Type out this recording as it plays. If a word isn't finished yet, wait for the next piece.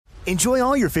Enjoy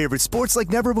all your favorite sports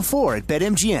like never before at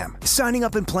BetMGM. Signing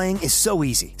up and playing is so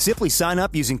easy. Simply sign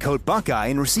up using code Buckeye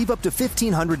and receive up to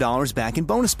 $1,500 back in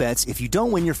bonus bets if you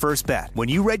don't win your first bet. When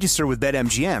you register with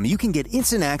BetMGM, you can get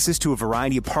instant access to a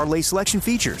variety of parlay selection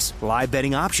features, live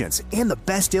betting options, and the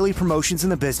best daily promotions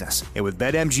in the business. And with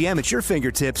BetMGM at your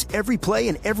fingertips, every play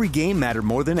and every game matter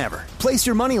more than ever. Place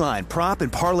your moneyline, prop,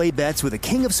 and parlay bets with the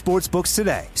king of sportsbooks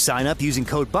today. Sign up using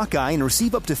code Buckeye and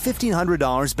receive up to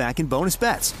 $1,500 back in bonus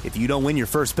bets if you don't win your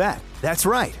first bet. That's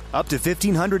right, up to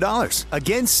 $1,500.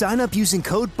 Again, sign up using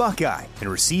code Buckeye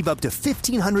and receive up to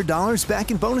 $1,500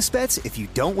 back in bonus bets if you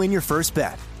don't win your first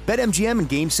bet. BetMGM and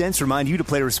GameSense remind you to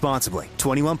play responsibly.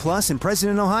 21 plus and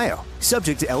present in Ohio.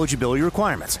 Subject to eligibility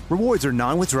requirements. Rewards are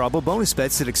non-withdrawable bonus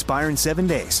bets that expire in 7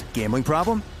 days. Gambling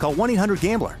problem? Call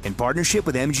 1-800-GAMBLER in partnership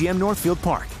with MGM Northfield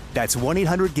Park. That's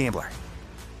 1-800-GAMBLER.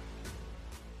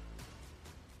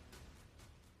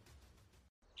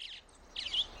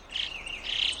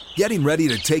 Getting ready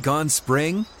to take on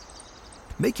spring?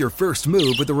 Make your first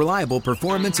move with the reliable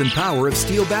performance and power of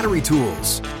Steel battery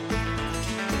tools.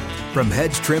 From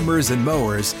hedge trimmers and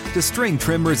mowers to string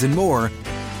trimmers and more,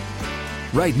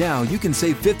 right now you can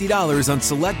save $50 on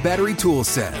select battery tool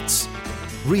sets.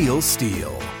 Real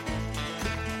Steel.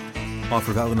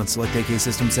 Offer valid on select AK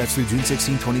system sets through June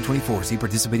 16, 2024. See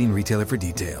participating retailer for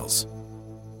details.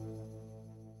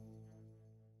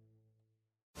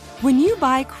 When you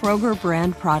buy Kroger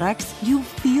brand products, you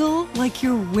feel like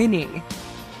you're winning.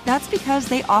 That's because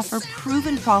they offer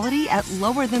proven quality at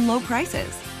lower than low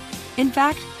prices. In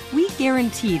fact, we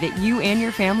guarantee that you and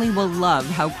your family will love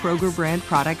how Kroger brand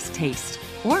products taste,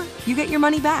 or you get your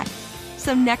money back.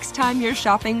 So next time you're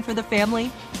shopping for the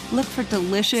family, look for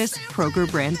delicious Kroger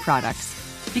brand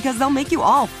products, because they'll make you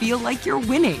all feel like you're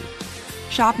winning.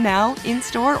 Shop now,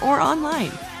 in-store, or online.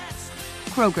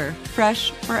 Kroger, fresh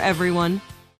for everyone.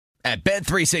 At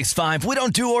Bet365, we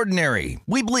don't do ordinary.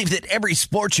 We believe that every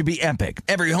sport should be epic.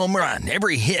 Every home run,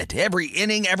 every hit, every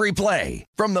inning, every play.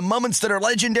 From the moments that are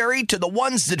legendary to the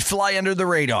ones that fly under the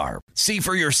radar. See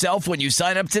for yourself when you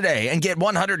sign up today and get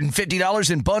 $150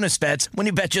 in bonus bets when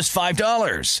you bet just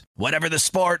 $5. Whatever the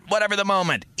sport, whatever the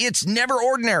moment, it's never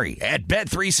ordinary at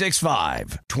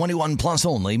Bet365. 21 plus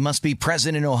only. Must be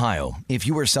present in Ohio. If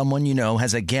you or someone you know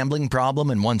has a gambling problem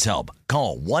and wants help,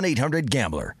 call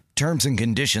 1-800-GAMBLER. Terms and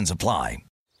conditions apply.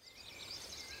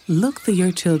 Look through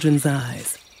your children's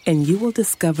eyes, and you will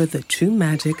discover the true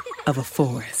magic of a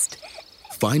forest.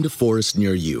 Find a forest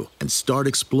near you and start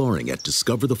exploring at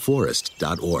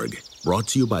discovertheforest.org. Brought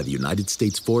to you by the United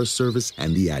States Forest Service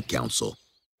and the Ad Council.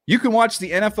 You can watch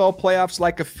the NFL playoffs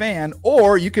like a fan,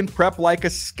 or you can prep like a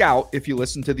scout if you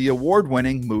listen to the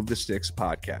award-winning Move the Sticks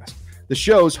podcast. The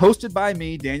show's hosted by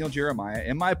me, Daniel Jeremiah,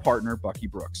 and my partner, Bucky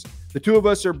Brooks. The two of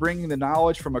us are bringing the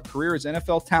knowledge from a career as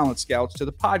NFL talent scouts to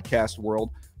the podcast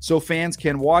world so fans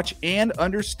can watch and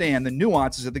understand the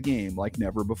nuances of the game like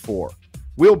never before.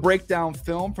 We'll break down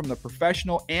film from the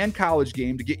professional and college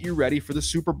game to get you ready for the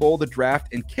Super Bowl, the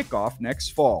draft, and kickoff next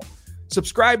fall.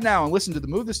 Subscribe now and listen to the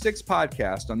Move the Sticks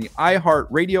podcast on the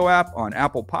iHeartRadio app, on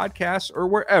Apple Podcasts, or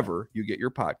wherever you get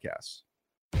your podcasts.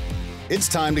 It's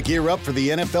time to gear up for the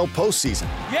NFL postseason.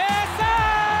 Yes, sir!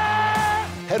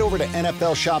 Head over to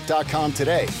NFLShop.com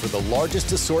today for the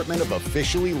largest assortment of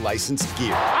officially licensed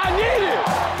gear. I need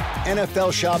it!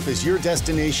 NFL Shop is your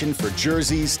destination for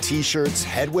jerseys, T-shirts,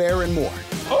 headwear, and more.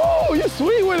 Oh, you're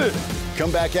sweet with it!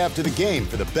 Come back after the game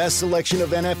for the best selection of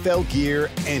NFL gear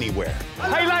anywhere.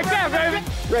 How you like that, baby?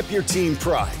 Rep your team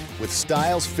pride with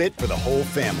styles fit for the whole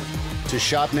family. To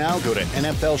shop now, go to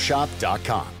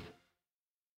NFLShop.com.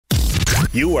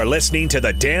 You are listening to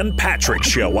the Dan Patrick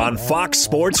Show on Fox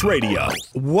Sports Radio.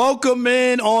 Welcome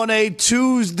in on a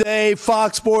Tuesday,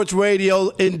 Fox Sports Radio.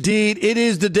 Indeed, it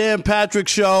is the Dan Patrick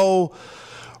Show.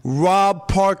 Rob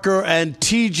Parker and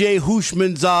TJ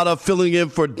Houshmandzadeh filling in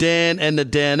for Dan and the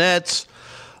Danettes.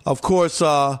 Of course,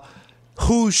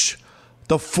 Hoosh,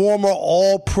 the former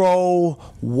All-Pro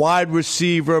wide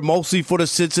receiver, mostly for the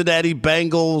Cincinnati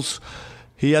Bengals.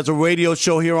 He has a radio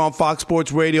show here on Fox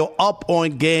Sports Radio, Up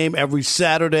on Game, every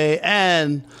Saturday.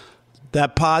 And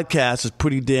that podcast is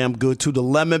pretty damn good, too. The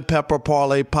Lemon Pepper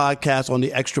Parlay podcast on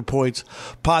the Extra Points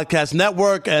Podcast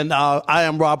Network. And I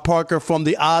am Rob Parker from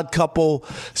The Odd Couple,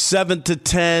 7 to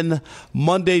 10,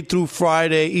 Monday through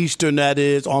Friday, Eastern, that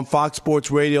is, on Fox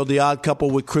Sports Radio. The Odd Couple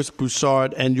with Chris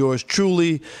Broussard and yours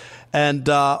truly. And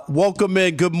welcome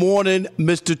in. Good morning,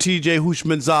 Mr. TJ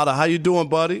Houshmandzadeh. How you doing,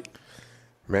 buddy?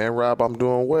 Man, Rob, I'm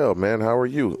doing well, man. How are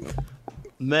you?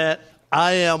 Man,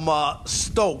 I am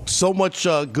stoked. So much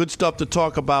good stuff to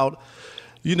talk about.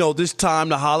 You know, this time,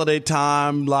 the holiday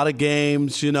time, a lot of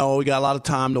games. You know, we got a lot of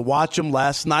time to watch them.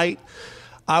 Last night,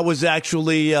 I was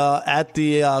actually at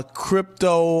the crypto.com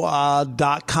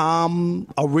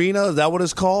arena. Is that what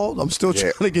it's called? I'm still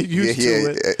trying to get used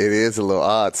to it. It is a little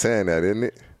odd saying that, isn't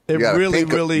it? It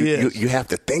really is. You have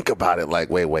to think about it like,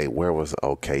 wait, where was –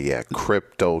 okay, yeah,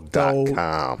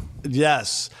 crypto.com.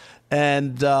 Yes.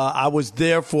 And I was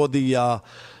there for the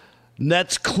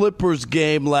Nets-Clippers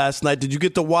game last night. Did you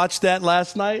get to watch that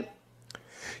last night?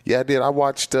 Yeah, I did. I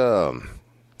watched I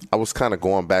was kind of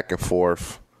going back and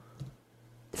forth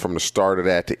from the start of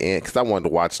that to end because I wanted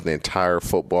to watch the entire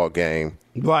football game.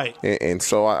 Right. And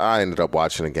so I ended up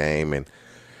watching the game. And,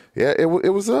 yeah, it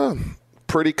was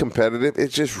pretty competitive.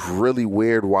 It's just really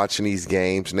weird watching these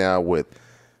games now with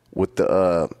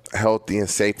the healthy and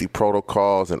safety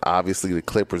protocols. And obviously the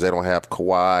Clippers, they don't have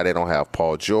Kawhi. They don't have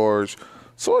Paul George.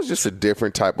 So it's just a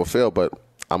different type of feel. But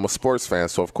I'm a sports fan,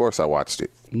 so of course I watched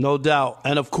it. No doubt.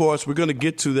 And, of course, we're going to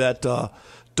get to that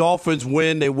Dolphins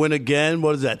win. They win again.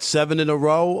 What is that, 7 in a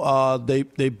row? They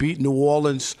beat New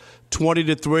Orleans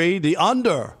 20-3. The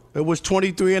under, it was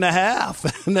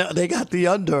 23.5. And they got the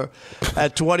under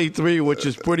at 23, which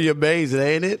is pretty amazing,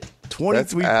 ain't it?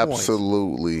 23 That's points.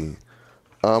 Absolutely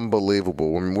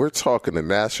unbelievable. When we're talking the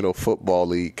National Football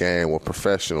League game with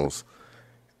professionals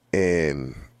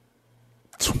and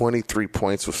 23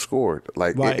 points were scored.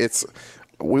 Like, right. It's –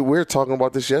 we were talking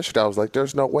about this yesterday. I was like,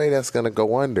 there's no way that's going to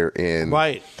go under. And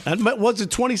right. And was it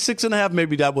 26.5?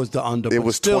 Maybe that was the under. It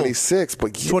was still, 26.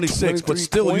 But 26. But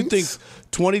still, points? You think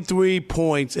 23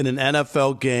 points in an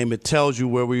NFL game, it tells you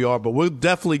where we are. But we'll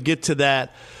definitely get to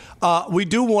that. We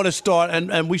do want to start,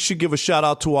 and we should give a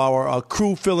shout-out to our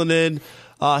crew filling in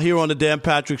here on the Dan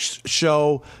Patrick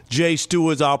Show. Jay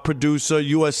Stewart is our producer.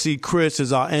 USC Chris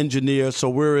is our engineer.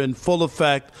 So we're in full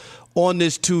effect on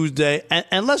this Tuesday.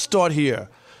 And let's start here.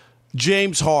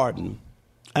 James Harden.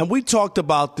 And we talked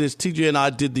about this. TJ and I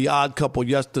did the odd couple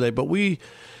yesterday, but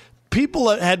people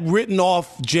had written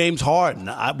off James Harden,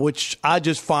 which I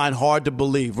just find hard to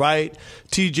believe, right?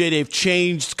 TJ, they've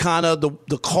changed kind of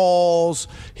the calls.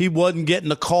 He wasn't getting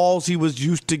the calls he was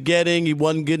used to getting. He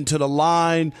wasn't getting to the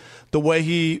line the way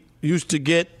he used to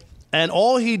get. And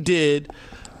all he did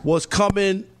was come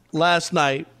in last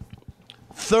night,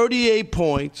 38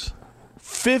 points,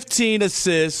 15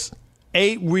 assists,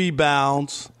 8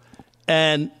 rebounds,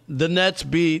 and the Nets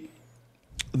beat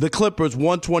the Clippers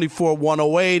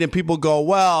 124-108, and people go,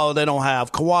 well, they don't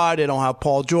have Kawhi, they don't have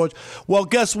Paul George. Well,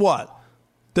 guess what?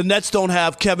 The Nets don't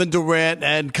have Kevin Durant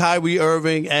and Kyrie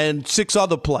Irving and 6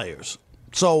 other players.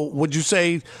 So would you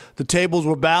say the tables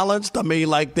were balanced? I mean,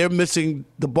 like, they're missing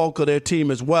the bulk of their team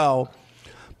as well.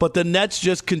 But the Nets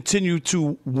just continue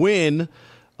to win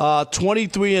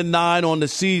 23-9 on the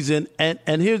season. And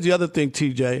here's the other thing,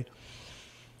 TJ.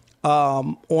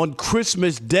 On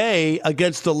Christmas Day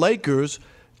against the Lakers,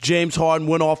 James Harden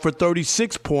went off for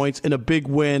 36 points in a big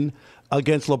win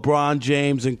against LeBron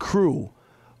James and crew.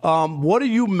 What do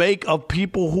you make of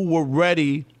people who were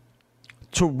ready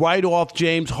to write off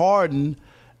James Harden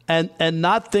and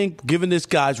not think, given this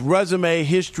guy's resume,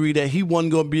 history, that he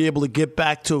wasn't going to be able to get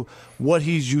back to what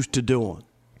he's used to doing?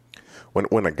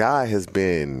 When a guy has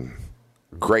been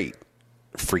great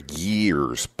for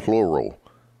years, plural,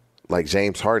 like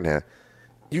James Harden had,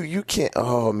 you can't,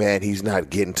 oh, man, he's not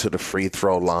getting to the free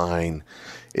throw line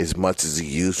as much as he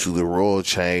used to. The rule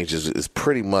change is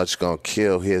pretty much going to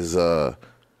kill his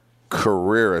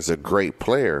career as a great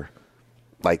player,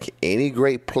 like any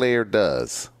great player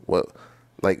does. What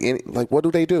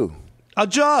do they do?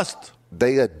 Adjust.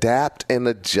 They adapt and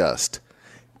adjust.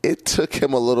 It took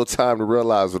him a little time to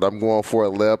realize that I'm going for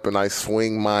a layup and I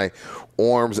swing my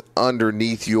arms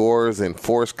underneath yours and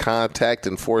force contact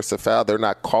and force a foul. They're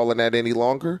not calling that any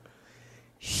longer.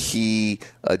 He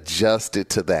adjusted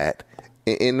to that.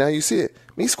 And now you see it.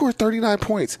 He scored 39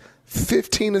 points,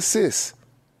 15 assists,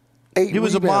 8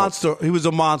 rebounds. A monster. He was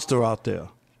a monster out there.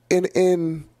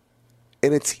 And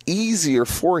it's easier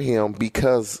for him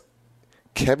because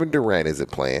Kevin Durant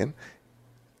isn't playing.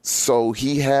 So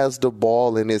he has the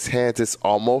ball in his hands. It's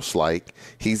almost like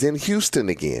he's in Houston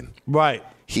again. Right.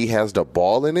 He has the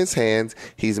ball in his hands.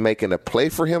 He's making a play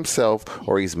for himself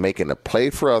or he's making a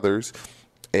play for others.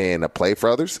 And a play for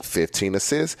others, 15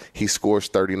 assists. He scores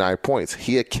 39 points.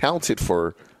 He accounted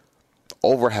for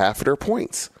over half of their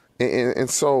points. And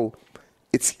so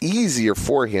it's easier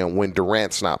for him when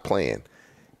Durant's not playing.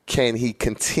 Can he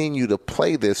continue to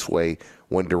play this way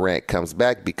when Durant comes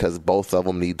back? Because both of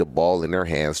them need the ball in their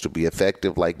hands to be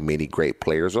effective, like many great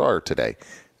players are today.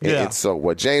 Yeah. And so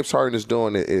what James Harden is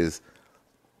doing is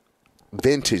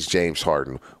vintage James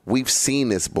Harden. We've seen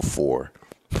this before.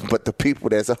 But the people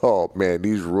that say, oh, man,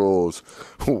 these rules,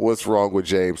 what's wrong with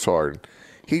James Harden?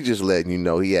 He just letting you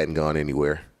know he hadn't gone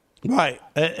anywhere. Right.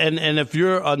 And if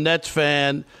you're a Nets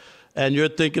fan and you're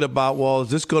thinking about, well, is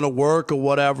this going to work or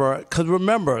whatever? Because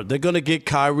remember, they're going to get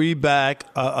Kyrie back.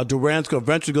 Durant's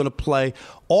eventually going to play.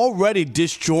 Already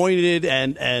disjointed,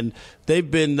 and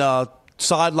they've been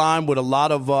sidelined with a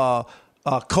lot of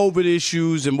COVID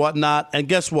issues and whatnot. And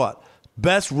guess what?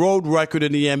 Best road record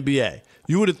in the NBA.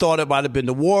 You would have thought it might have been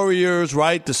the Warriors,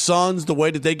 right? The Suns, the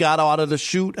way that they got out of the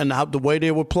chute and the way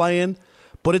they were playing.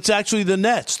 But it's actually the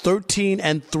Nets,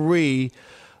 13-3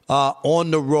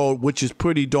 on the road, which is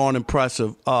pretty darn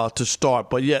impressive to start.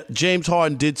 But, yeah, James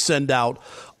Harden did send out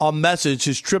a message.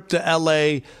 His trip to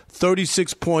L.A.,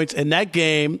 36 points. In that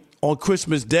game on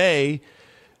Christmas Day,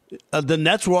 the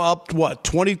Nets were up,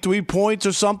 23 points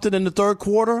or something in the third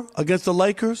quarter against the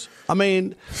Lakers? I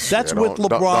mean, that's with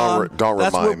LeBron.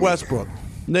 That's with Westbrook.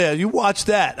 Yeah, you watch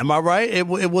that. Am I right? It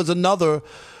was another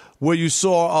where you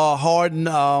saw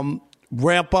Harden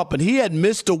ramp up. And he had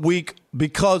missed a week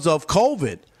because of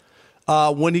COVID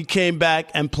when he came back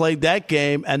and played that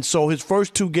game. And so his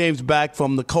first two games back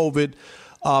from the COVID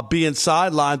being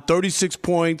sidelined, 36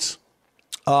 points,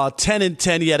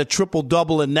 10-10. He had a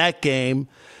triple-double in that game.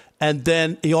 And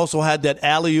then he also had that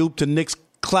alley-oop to Nick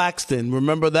Claxton.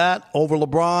 Remember that? Over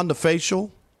LeBron, the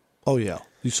facial? Oh, yeah.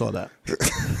 You saw that.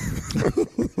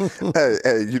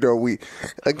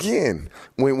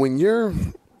 When you're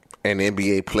an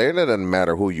NBA player, it doesn't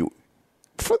matter who you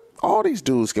 – all these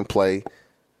dudes can play.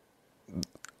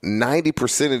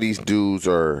 90% of these dudes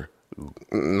are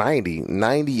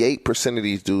 98% of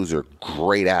these dudes are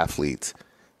great athletes.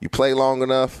 You play long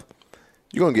enough,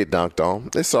 you're going to get dunked on.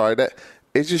 It's all right.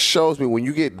 It just shows me when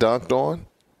you get dunked on,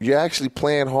 you're actually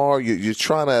playing hard. You're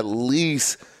trying to at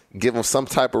least give them some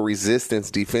type of resistance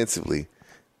defensively.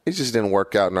 It just didn't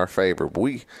work out in our favor. But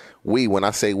we, when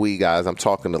I say we, guys, I'm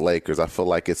talking to Lakers. I feel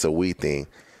like it's a we thing.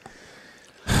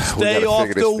 Stay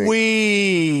off the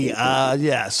we.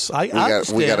 Yes, I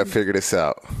understand. We got to figure this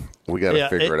out. We got to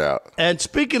figure it out. And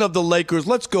speaking of the Lakers,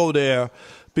 let's go there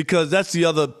because that's the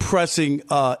other pressing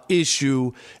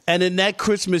issue. And in that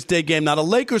Christmas Day game, now the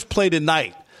Lakers play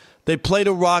tonight. They play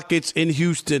the Rockets in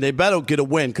Houston. They better get a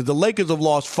win because the Lakers have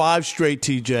lost 5 straight,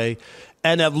 TJ,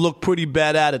 and have looked pretty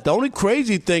bad at it. The only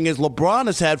crazy thing is LeBron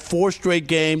has had 4 straight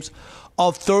games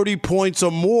of 30 points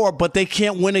or more, but they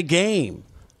can't win a game.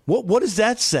 What does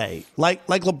that say? Like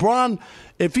LeBron,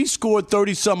 if he scored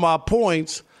 30-some-odd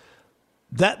points,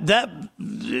 that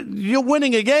you're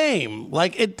winning a game.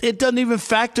 Like it doesn't even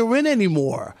factor in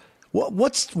anymore.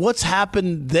 What's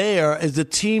happened there? Is the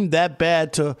team that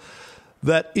bad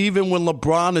that even when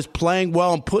LeBron is playing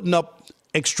well and putting up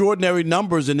extraordinary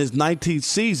numbers in his 19th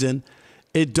season,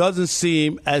 it doesn't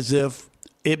seem as if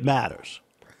it matters?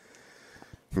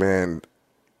 Man,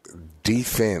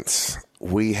 defense.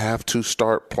 We have to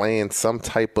start playing some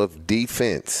type of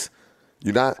defense.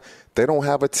 They don't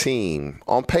have a team.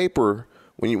 On paper,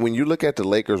 when you look at the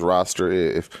Lakers roster,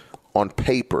 if on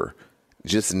paper,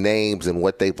 just names and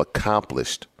what they've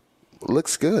accomplished,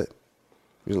 looks good.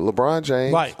 LeBron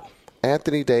James, right.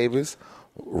 Anthony Davis,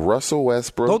 Russell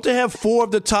Westbrook. Don't they have 4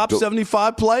 of the top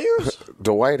 75 players?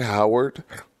 Dwight Howard,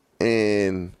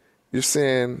 and you're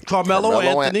saying Carmelo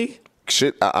Anthony?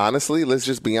 Honestly, let's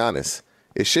just be honest.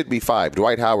 It should be 5.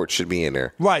 Dwight Howard should be in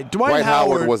there. Right. Dwight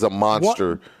Howard was a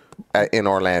monster in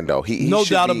Orlando. He no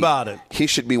doubt about it. He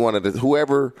should be one of the –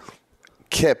 whoever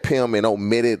kept him and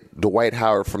omitted Dwight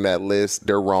Howard from that list,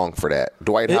 they're wrong for that.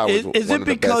 Dwight Howard is one of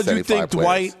the best 75 players. Is it because you think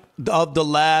Dwight of the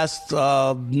last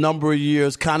number of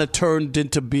years kind of turned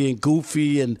into being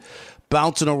goofy and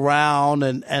bouncing around?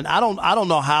 And I don't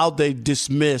know how they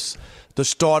dismiss – the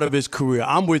start of his career.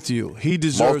 I'm with you. He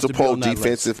deserves to be on that list. Multiple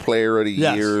defensive player of the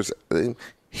years.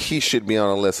 He should be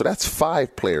on the list. So that's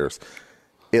 5 players.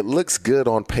 It looks good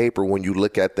on paper when you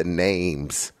look at the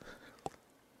names.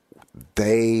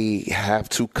 They have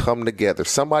to come together.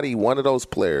 One of those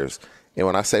players, and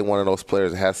when I say one of those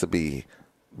players, it has to be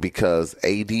because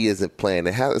AD isn't playing.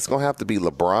 It's going to have to be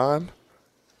LeBron,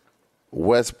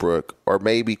 Westbrook, or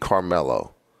maybe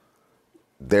Carmelo.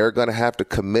 They're going to have to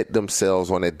commit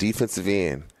themselves on a defensive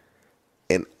end,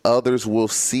 and others will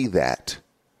see that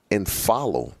and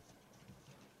follow.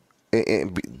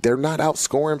 And they're not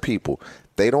outscoring people.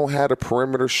 They don't have the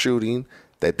perimeter shooting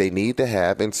that they need to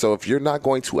have. And so if you're not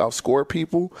going to outscore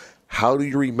people, how do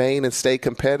you remain and stay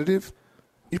competitive?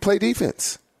 You play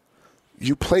defense.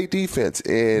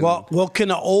 And well, can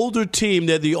an older team,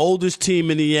 they're the oldest team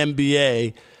in the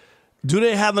NBA, do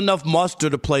they have enough muster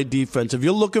to play defense? If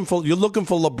you're looking for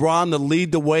LeBron to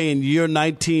lead the way in year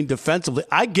 19 defensively,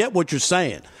 I get what you're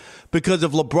saying. Because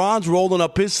if LeBron's rolling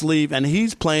up his sleeve and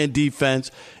he's playing defense,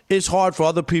 it's hard for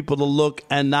other people to look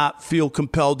and not feel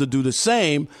compelled to do the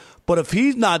same. But if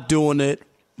he's not doing it,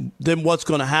 then what's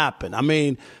going to happen? I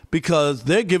mean, because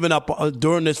they're giving up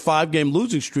during this 5-game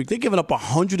losing streak, they're giving up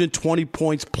 120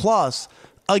 points plus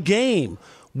a game.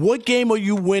 What game are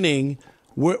you winning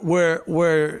where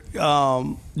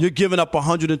you're giving up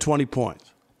 120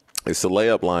 points? It's a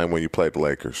layup line when you play the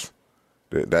Lakers.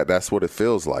 That's what it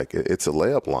feels like. It's a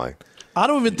layup line. I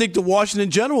don't even think the Washington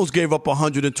Generals gave up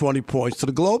 120 points to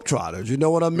the Globetrotters. You know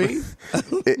what I mean?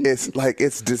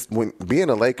 it's just when being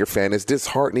a Laker fan, it's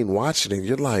disheartening watching it.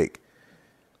 You're like,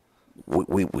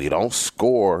 we don't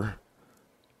score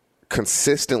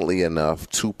consistently enough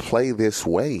to play this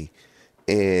way,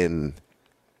 and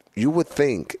you would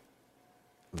think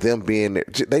them being there,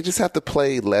 they just have to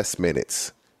play less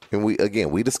minutes. And we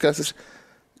discuss this.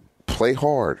 Play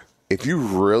hard. If you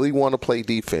really want to play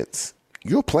defense,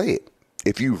 you'll play it.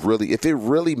 If it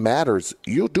really matters,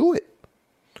 you'll do it.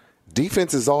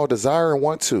 Defense is all desire and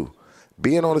want to.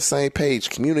 Being on the same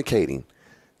page, communicating,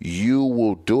 you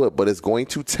will do it. But it's going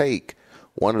to take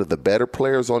one of the better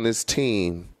players on this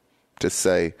team to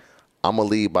say, I'm going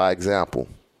to lead by example.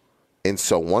 And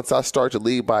so once I start to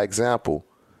lead by example,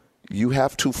 you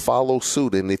have to follow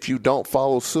suit. And if you don't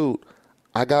follow suit,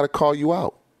 I got to call you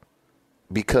out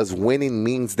because winning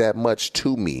means that much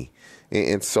to me.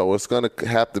 And so it's going to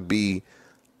have to be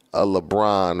a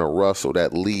LeBron or Russell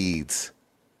that leads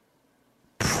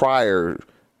prior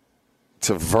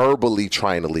to verbally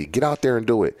trying to lead. Get out there and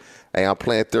do it. Hey, I'm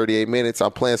playing 38 minutes.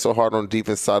 I'm playing so hard on the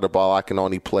defense side of the ball, I can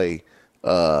only play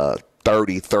 30,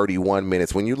 31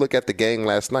 minutes. When you look at the game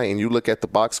last night and you look at the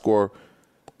box score,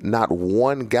 not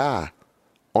one guy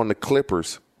on the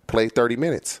Clippers played 30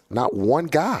 minutes. Not one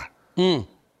guy.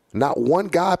 Not one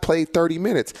guy played 30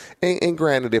 minutes. And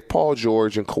granted, if Paul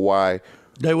George and Kawhi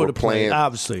they would have played,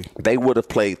 obviously. They would have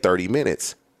played 30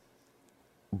 minutes.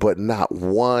 But not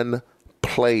one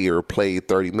player played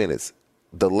 30 minutes.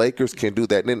 The Lakers can do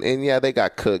that. And yeah, they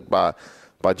got cooked by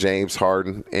James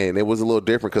Harden. And it was a little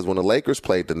different because when the Lakers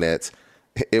played the Nets,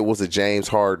 it was a James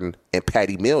Harden and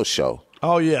Patty Mills show.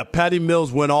 Oh, yeah. Patty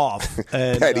Mills went off.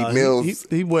 And, Patty Mills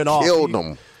he went off. Killed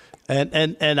them.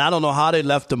 And I don't know how they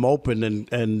left him open.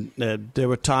 And there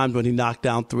were times when he knocked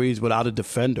down threes without a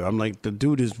defender. I'm like, the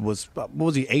dude was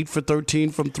 8 for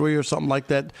 13 from three or something like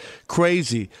that?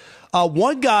 Crazy.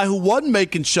 One guy who wasn't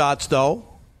making shots, though,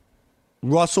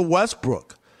 Russell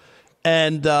Westbrook.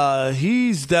 And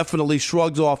he's definitely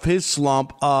shrugged off his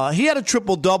slump. He had a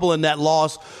triple-double in that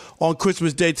loss on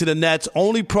Christmas Day to the Nets.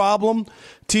 Only problem,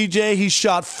 TJ, he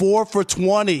shot 4 for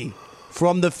 20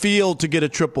 from the field to get a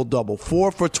triple-double.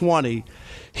 4 for 20.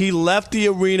 He left the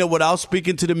arena without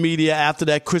speaking to the media after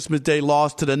that Christmas Day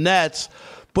loss to the Nets.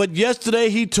 But yesterday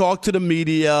he talked to the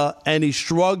media, and he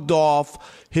shrugged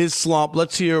off his slump.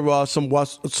 Let's hear some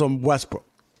Westbrook.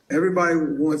 Everybody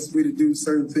wants me to do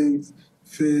certain things.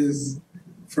 Fizz,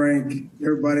 Frank,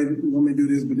 everybody want me to do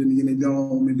this, but then again, they don't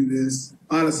want me to do this.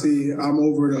 Honestly, I'm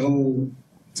over the whole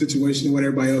situation and what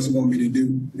everybody else want me to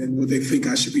do and what they think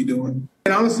I should be doing.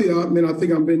 And honestly, I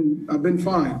think I've been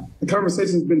fine. The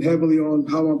conversation's been heavily on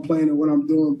how I'm playing and what I'm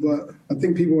doing, but I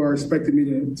think people are expecting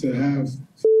me to have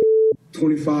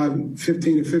 25,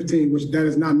 15 and 15, which that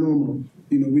is not normal.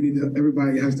 You know,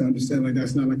 everybody has to understand, like,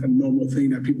 that's not like a normal thing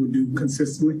that people do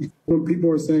consistently. When people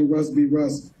are saying Russ be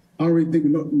Russ, I don't really think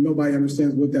nobody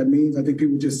understands what that means. I think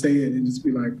people just say it and just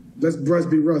be like, let's Russ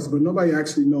be Russ, but nobody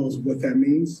actually knows what that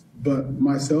means but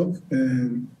myself.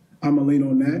 And I'm going to lean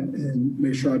on that and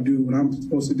make sure I do what I'm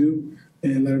supposed to do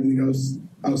and let everything else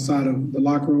outside of the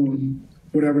locker room,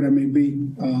 whatever that may be,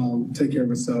 take care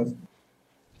of itself.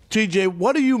 TJ,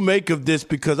 what do you make of this?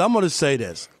 Because I'm going to say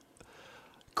this.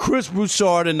 Chris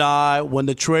Broussard and I, when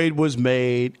the trade was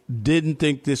made, didn't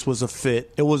think this was a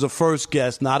fit. It was a first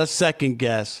guess, not a second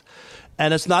guess.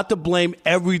 And it's not to blame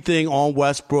everything on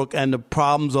Westbrook and the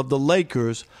problems of the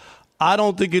Lakers. I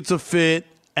don't think it's a fit,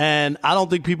 and I don't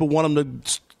think people want him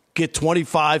to get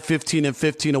 25, 15, and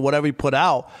 15 or whatever he put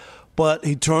out. But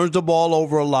he turns the ball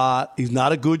over a lot. He's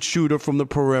not a good shooter from the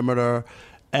perimeter.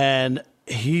 And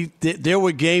there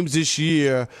were games this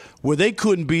year where they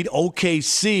couldn't beat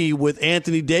OKC with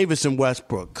Anthony Davis and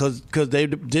Westbrook because they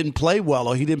didn't play well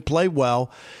or he didn't play well.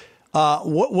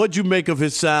 What'd you make of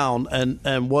his sound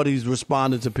and what he's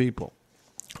responded to people?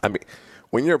 I mean,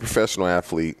 when you're a professional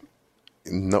athlete,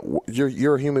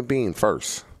 you're a human being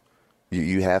first.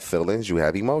 You have feelings, you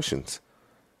have emotions.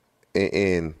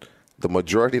 And the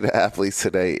majority of the athletes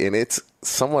today, and it's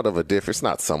somewhat of a different, it's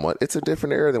not somewhat, it's a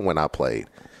different era than when I played.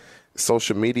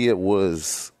 Social media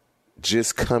was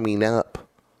just coming up,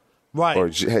 right? Or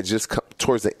had just come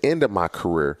towards the end of my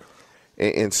career,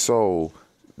 and so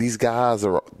these guys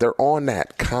they're on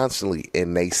that constantly,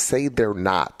 and they say they're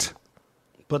not,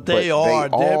 But they're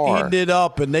eating it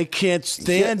up, and they can't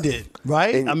stand it,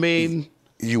 right? And I mean,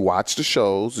 you watch the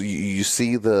shows, you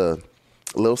see the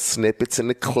little snippets and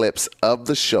the clips of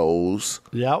the shows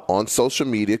on social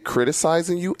media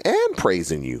criticizing you and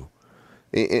praising you.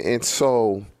 And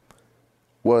so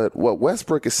what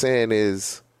Westbrook is saying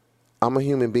is, I'm a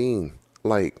human being.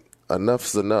 Like,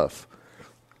 enough's enough.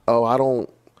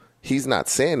 He's not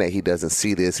saying that he doesn't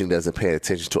see this, he doesn't pay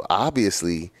attention to it.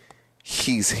 Obviously,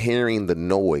 he's hearing the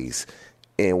noise.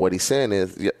 And what he's saying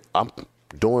is, I'm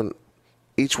doing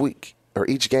each week or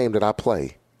each game that I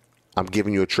play, I'm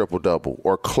giving you a triple-double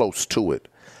or close to it.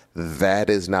 That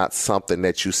is not something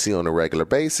that you see on a regular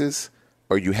basis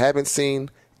or you haven't seen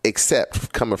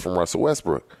except coming from Russell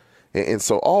Westbrook. And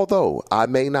so although I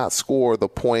may not score the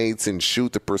points and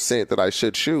shoot the percent that I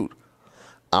should shoot,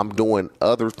 I'm doing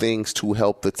other things to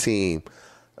help the team,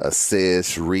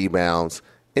 assists, rebounds,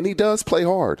 and he does play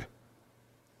hard.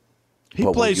 He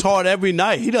plays hard every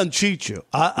night. He doesn't cheat you.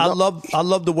 I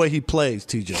love the way he plays,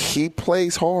 TJ. He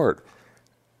plays hard.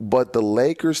 But the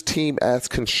Lakers team as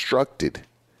constructed,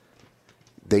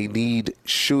 they need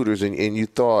shooters. And you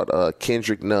thought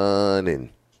Kendrick Nunn and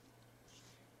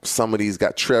some of these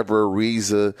got Trevor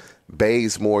Ariza,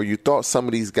 Bazemore. You thought some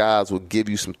of these guys would give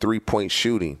you some three-point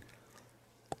shooting.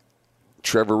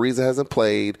 Trevor Ariza hasn't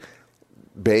played.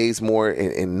 Bazemore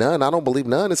and Nunn, I don't believe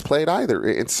Nunn has played either.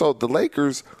 And so the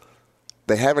Lakers,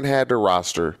 they haven't had their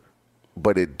roster,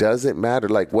 but it doesn't matter.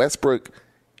 Like Westbrook,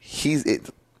 he's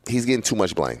getting too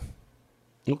much blame.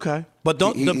 Okay, but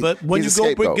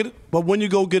when you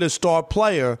go get a star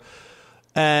player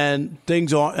and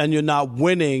things are and you're not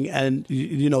winning, and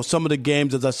you know some of the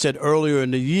games, as I said earlier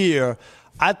in the year,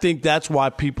 I think that's why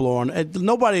people are on. And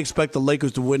nobody expects the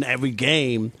Lakers to win every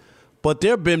game. But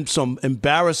there have been some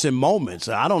embarrassing moments.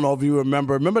 I don't know if you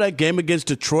remember that game against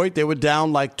Detroit? They were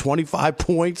down like 25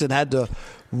 points and had to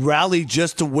rally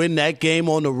just to win that game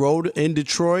on the road in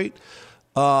Detroit.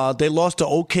 They lost to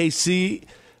OKC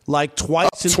like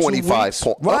twice in 25 2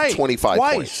 weeks. Right, 25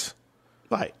 twice. Points.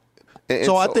 Right.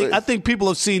 So I think people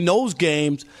have seen those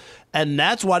games, and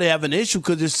that's why they have an issue,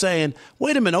 because they're saying,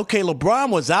 wait a minute, okay,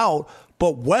 LeBron was out,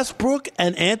 but Westbrook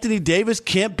and Anthony Davis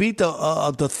can't beat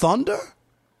the Thunder?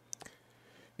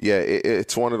 Yeah,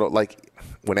 it's one of those, like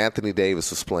when Anthony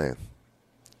Davis was playing,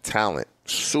 talent,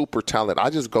 super talent. I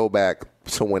just go back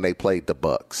to when they played the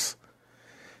Bucks.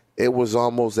 It was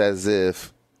almost as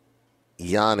if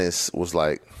Giannis was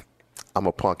like, I'm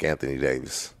a punk Anthony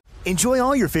Davis. Enjoy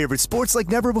all your favorite sports like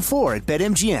never before at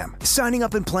BetMGM. Signing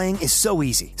up and playing is so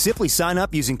easy. Simply sign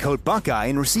up using code Buckeye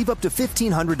and receive up to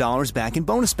 $1,500 back in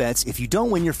bonus bets if you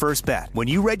don't win your first bet. When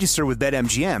you register with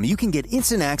BetMGM, you can get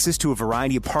instant access to a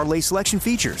variety of parlay selection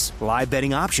features, live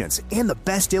betting options, and the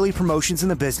best daily promotions in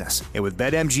the business. And with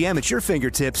BetMGM at your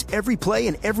fingertips, every play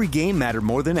and every game matter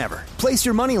more than ever. Place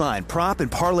your moneyline, prop,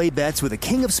 and parlay bets with the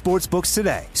king of sportsbooks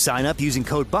today. Sign up using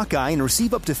code Buckeye and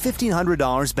receive up to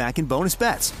 $1,500 back in bonus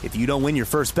bets if you don't win your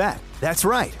first bet. That's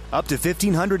right, up to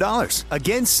 $1,500.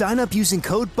 Again, sign up using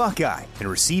code Buckeye and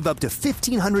receive up to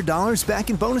 $1,500 back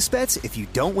in bonus bets if you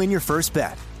don't win your first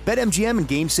bet. BetMGM and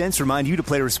GameSense remind you to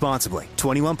play responsibly.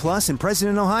 21 plus and present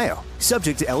in Ohio.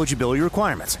 Subject to eligibility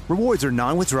requirements. Rewards are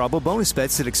non-withdrawable bonus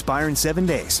bets that expire in 7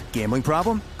 days. Gambling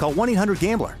problem? Call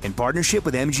 1-800-GAMBLER in partnership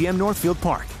with MGM Northfield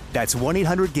Park. That's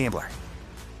 1-800-GAMBLER.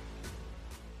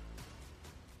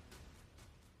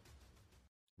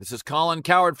 This is Colin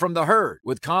Cowherd from The Herd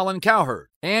with Colin Cowherd.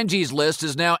 Angie's List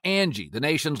is now Angie, the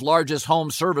nation's largest home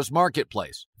service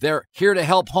marketplace. They're here to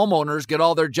help homeowners get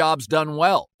all their jobs done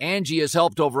well. Angie has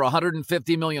helped over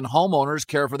 150 million homeowners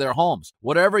care for their homes.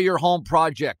 Whatever your home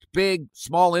project, big,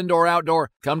 small, indoor,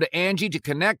 outdoor, come to Angie to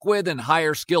connect with and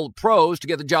hire skilled pros to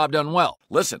get the job done well.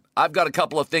 Listen, I've got a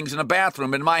couple of things in a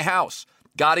bathroom in my house.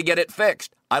 Got to get it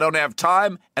fixed. I don't have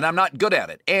time, and I'm not good at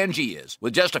it. Angie is.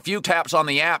 With just a few taps on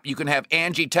the app, you can have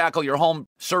Angie tackle your home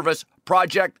service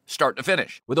project start to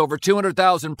finish. With over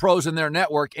 200,000 pros in their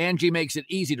network, Angie makes it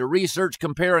easy to research,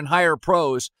 compare, and hire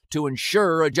pros to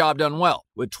ensure a job done well.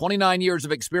 With 29 years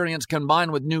of experience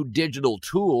combined with new digital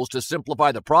tools to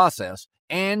simplify the process,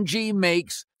 Angie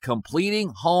makes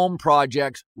completing home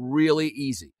projects really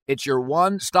easy. It's your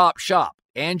one-stop shop.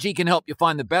 Angie can help you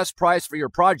find the best price for your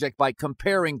project by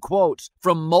comparing quotes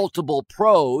from multiple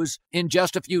pros in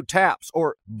just a few taps,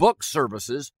 or book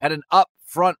services at an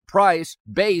upfront price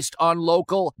based on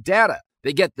local data.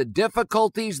 They get the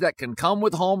difficulties that can come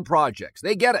with home projects.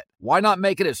 They get it. Why not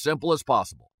make it as simple as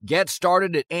possible? Get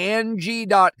started at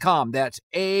Angie.com. That's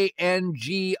ANGI.com,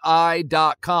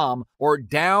 or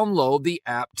download the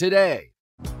app today.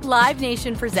 Live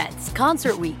Nation presents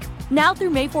Concert Week. Now through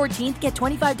May 14th, get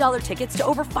 $25 tickets to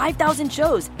over 5,000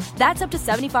 shows. That's up to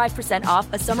 75% off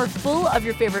a summer full of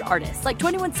your favorite artists like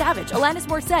 21 Savage, Alanis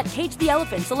Morissette, Cage the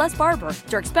Elephant, Celeste Barber,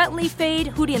 Dierks Bentley, Fade,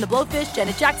 Hootie and the Blowfish,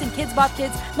 Janet Jackson, Kids Bop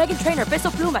Kids, Meghan Trainor, Peso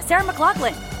Pluma, Sarah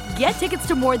McLachlan. Get tickets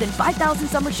to more than 5,000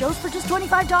 summer shows for just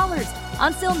 $25.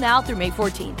 On sale now through May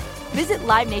 14th. Visit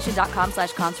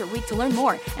LiveNation.com/Concert Week to learn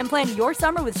more and plan your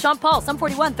summer with Sean Paul, Sum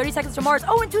 41, 30 Seconds to Mars,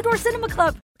 and Two Door Cinema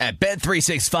Club. At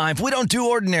Bet365, we don't do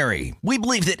ordinary. We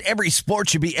believe that every sport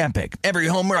should be epic. Every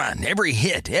home run, every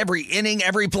hit, every inning,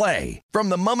 every play. From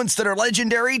the moments that are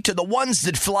legendary to the ones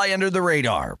that fly under the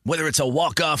radar. Whether it's a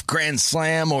walk-off grand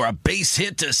slam or a base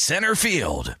hit to center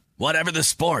field. Whatever the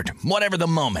sport, whatever the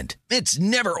moment, it's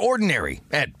never ordinary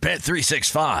at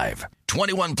Bet365.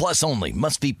 21 plus only.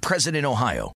 Must be present in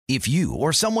Ohio. If you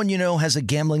or someone you know has a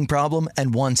gambling problem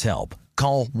and wants help,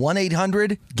 call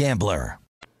 1-800-GAMBLER.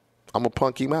 I'm going to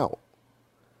punk him out.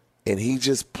 And he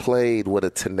just played with a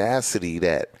tenacity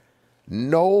that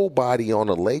nobody on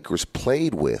the Lakers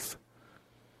played with.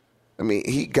 I mean,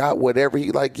 he got whatever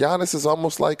he like. Giannis is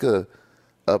almost like a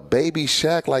baby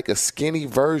Shaq, like a skinny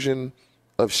version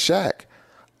of Shaq.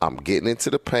 I'm getting into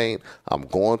the paint. I'm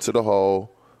going to the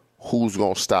hole. Who's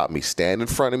going to stop me? Stand in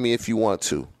front of me if you want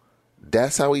to.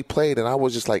 That's how he played. And I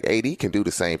was just like, AD can do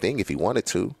the same thing if he wanted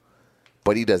to.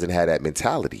 But he doesn't have that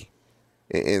mentality.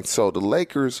 And so the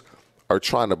Lakers are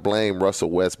trying to blame Russell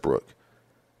Westbrook.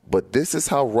 But this is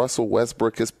how Russell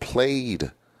Westbrook has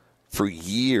played for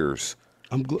years.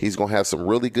 He's going to have some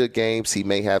really good games. He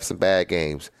may have some bad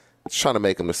games. It's trying to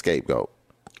make him a scapegoat.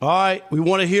 All right, we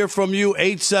want to hear from you,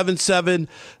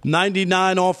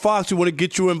 877-99 on Fox. We want to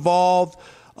get you involved.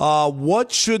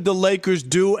 What should the Lakers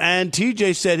do? And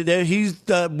TJ said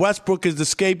that Westbrook is the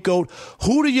scapegoat.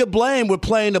 Who do you blame? We're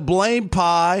playing the blame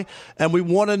pie, and we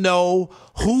want to know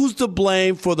who's to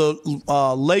blame for the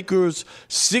Lakers'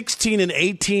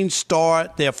 16-18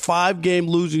 start, their 5-game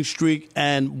losing streak,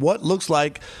 and what looks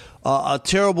like a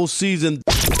terrible season.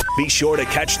 Be sure to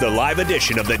catch the live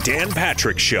edition of the Dan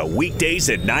Patrick Show weekdays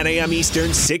at 9 a.m.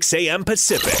 Eastern, 6 a.m.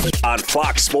 Pacific on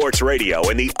Fox Sports Radio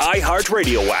and the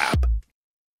iHeartRadio app.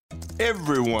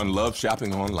 Everyone loves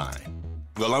shopping online.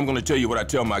 Well, I'm going to tell you what I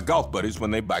tell my golf buddies when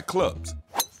they buy clubs.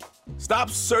 Stop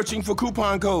searching for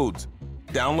coupon codes.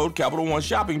 Download Capital One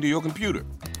Shopping to your computer.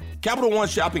 Capital One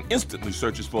Shopping instantly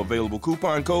searches for available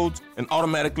coupon codes and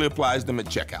automatically applies them at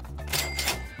checkout.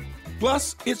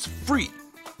 Plus, it's free,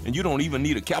 and you don't even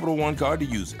need a Capital One card to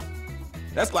use it.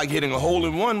 That's like hitting a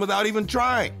hole-in-one without even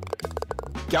trying.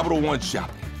 Capital One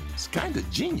Shopping. It's kind of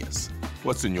genius.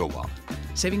 What's in your wallet?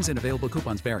 Savings and available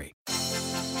coupons vary.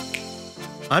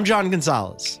 I'm John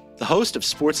Gonzalez, the host of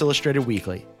Sports Illustrated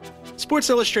Weekly. Sports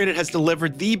Illustrated has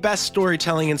delivered the best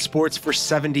storytelling in sports for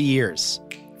 70 years.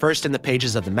 First in the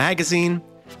pages of the magazine,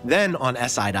 then on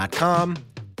SI.com,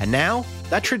 and now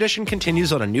that tradition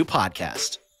continues on a new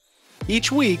podcast.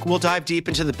 Each week, we'll dive deep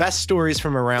into the best stories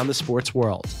from around the sports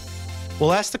world.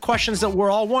 We'll ask the questions that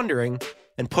we're all wondering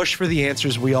and push for the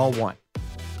answers we all want.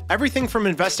 Everything from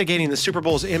investigating the Super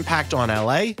Bowl's impact on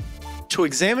LA to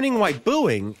examining why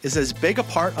booing is as big a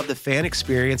part of the fan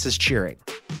experience as cheering.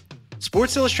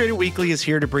 Sports Illustrated Weekly is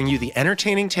here to bring you the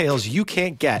entertaining tales you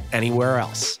can't get anywhere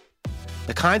else.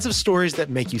 The kinds of stories that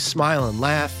make you smile and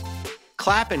laugh,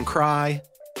 clap and cry,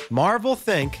 marvel,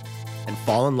 think, and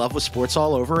fall in love with sports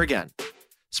all over again.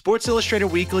 Sports Illustrated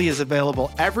Weekly is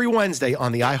available every Wednesday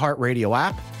on the iHeartRadio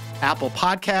app, Apple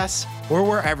Podcasts, or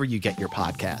wherever you get your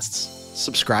podcasts.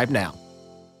 Subscribe now.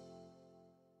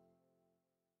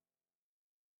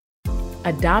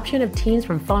 Adoption of teens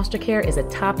from foster care is a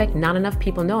topic not enough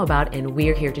people know about, and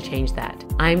we're here to change that.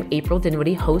 I'm April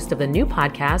Dinwiddie, host of the new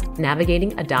podcast,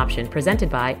 Navigating Adoption,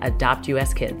 presented by Adopt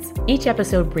US Kids. Each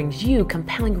episode brings you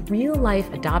compelling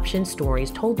real-life adoption stories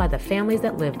told by the families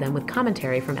that live them with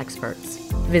commentary from experts.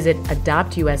 Visit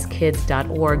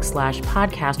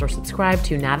adoptuskids.org/podcast or subscribe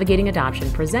to Navigating Adoption,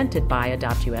 presented by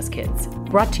Adopt US Kids.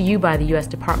 Brought to you by the U.S.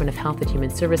 Department of Health and Human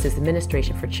Services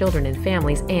Administration for Children and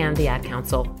Families and the Ad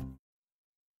Council.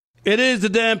 It is the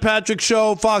Dan Patrick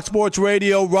Show, Fox Sports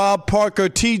Radio. Rob Parker,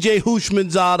 TJ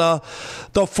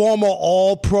Houshmandzadeh, the former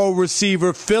All-Pro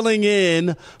receiver, filling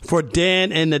in for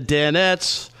Dan and the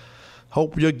Danettes.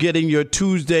 Hope you're getting your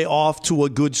Tuesday off to a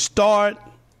good start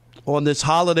on this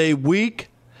holiday week.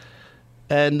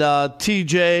 And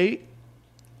TJ,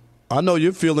 I know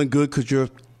you're feeling good because your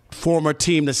former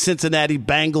team, the Cincinnati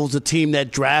Bengals, the team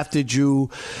that drafted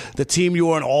you, the team you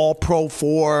were an All-Pro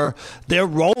for, they're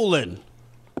rolling.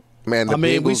 Man, the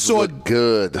Bengals look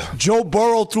good. Joe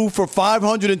Burrow threw for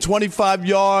 525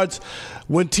 yards.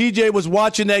 When TJ was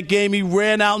watching that game, he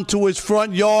ran out into his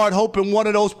front yard hoping one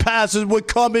of those passes would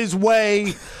come his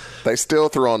way. They still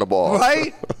throwing the ball.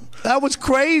 Right? That was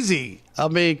crazy. I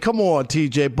mean, come on,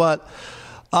 TJ. But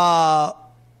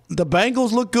the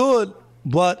Bengals look good.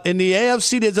 But in the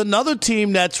AFC, there's another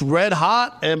team that's red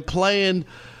hot and playing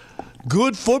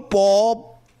good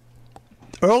football.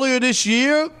 Earlier this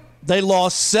year, they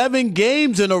lost 7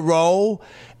 games in a row.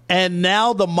 And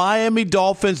now the Miami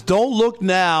Dolphins, don't look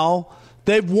now,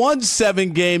 they've won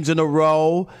 7 games in a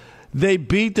row. They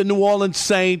beat the New Orleans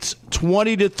Saints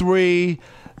 20-3.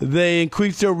 They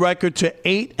increased their record to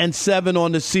 8-7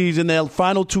 on the season. Their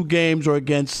final 2 games are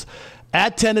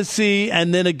at Tennessee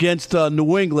and then against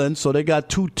New England. So they got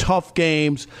 2 tough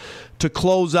games to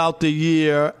close out the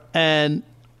year. And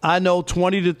I know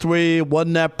 20-3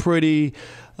 wasn't that pretty.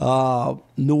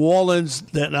 New Orleans,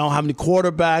 they don't have any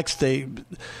quarterbacks.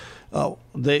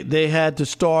 They had to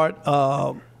start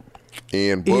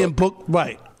Ian Book,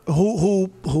 right? Who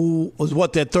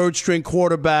was their 3rd string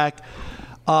quarterback?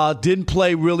 Didn't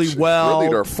play really well.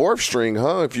 Really, their 4th string,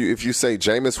 huh? If you say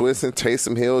Jameis Winston,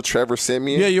 Taysom Hill, Trevor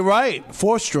Siemian. Yeah, you're right.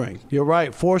 4th string. You're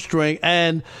right. 4th string.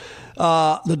 And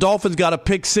the Dolphins got a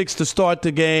pick 6 to start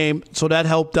the game, so that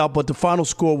helped out. But the final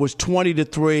score was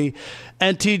 20-3.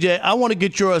 And TJ, I want to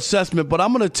get your assessment, but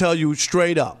I'm going to tell you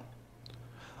straight up.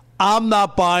 I'm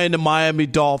not buying the Miami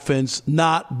Dolphins,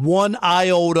 not one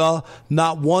iota,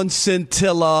 not one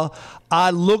scintilla.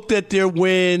 I looked at their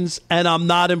wins, and I'm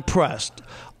not impressed.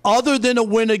 Other than a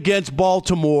win against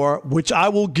Baltimore, which I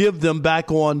will give them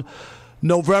back on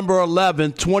November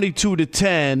 11th,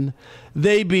 22-10,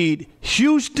 they beat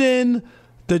Houston,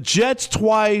 the Jets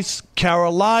twice,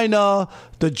 Carolina,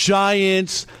 the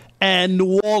Giants, and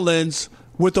New Orleans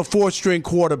with a 4th-string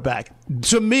quarterback.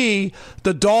 To me,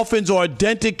 the Dolphins are a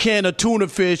dented can of tuna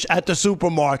fish at the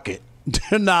supermarket.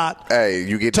 They're not. Hey,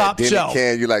 you get top that dented shelf.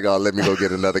 can, you're like, oh, let me go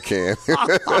get another can.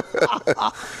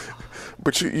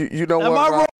 But you know Am what? I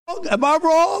wrong? Am I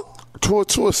wrong?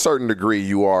 To a certain degree,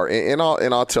 you are, and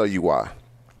I'll tell you why.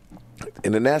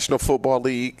 In the National Football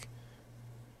League,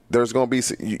 there's going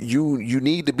to be you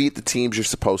need to beat the teams you're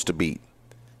supposed to beat,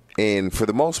 and for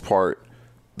the most part,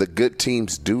 the good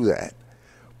teams do that.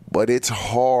 But it's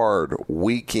hard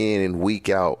week in and week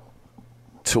out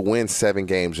to win 7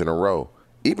 games in a row.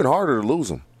 Even harder to lose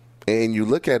them. And you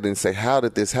look at it and say, how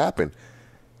did this happen?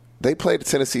 They played the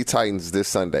Tennessee Titans this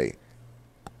Sunday.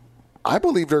 I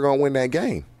believe they're going to win that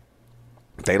game.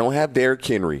 They don't have Derrick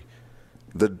Henry.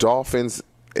 The Dolphins,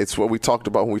 it's what we talked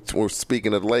about when we were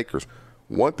speaking of the Lakers.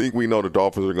 One thing we know the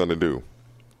Dolphins are going to do,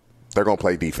 they're going to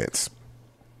play defense.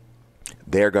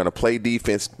 They're going to play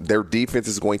defense. Their defense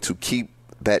is going to keep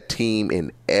that team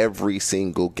in every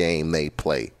single game they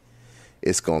play.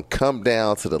 It's going to come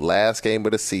down to the last game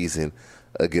of the season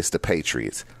against the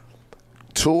Patriots.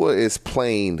 Tua is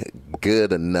playing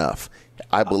good enough.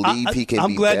 I believe he can be better.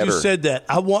 I'm glad you said that.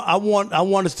 I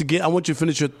want you to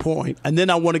finish your point, and then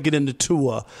I want to get into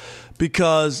Tua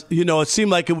because, it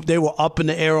seemed like they were up in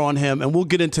the air on him, and we'll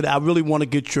get into that. I really want to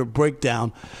get your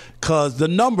breakdown because the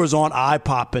numbers aren't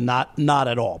eye-popping, not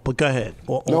at all. But go ahead.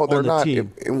 No, they're not.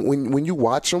 When you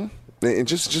watch them, and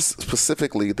just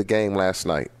specifically the game last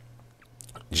night,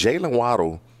 Jalen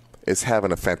Waddle is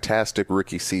having a fantastic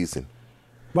rookie season.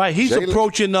 Right, he's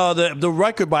approaching the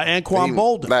record by Anquan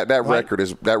Boldin.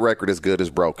 That record is good as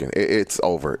broken. It's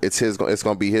over. It's going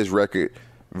to be his record.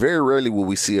 Very rarely will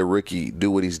we see a rookie do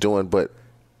what he's doing, but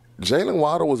Jalen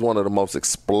Waddle was one of the most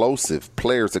explosive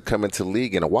players to come into the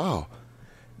league in a while.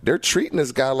 They're treating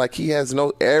this guy like he has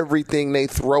everything they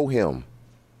throw him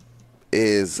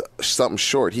is something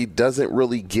short. He doesn't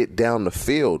really get down the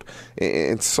field,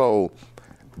 and so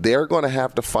they're going to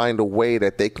have to find a way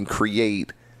that they can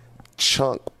create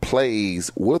chunk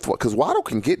plays with because Waddle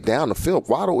can get down the field.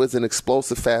 Waddle is an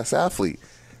explosive, fast athlete.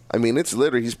 I mean, it's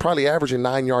literally he's probably averaging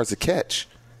 9 yards a catch,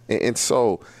 and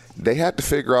so they have to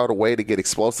figure out a way to get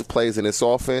explosive plays in this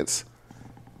offense.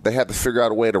 They have to figure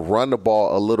out a way to run the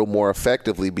ball a little more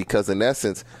effectively because, in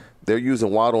essence, they're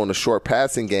using Waddle in the short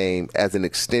passing game as an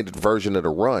extended version of the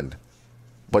run.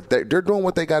 But they're doing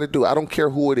what they got to do. I don't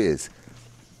care who it is.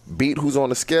 Beat who's on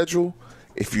the schedule.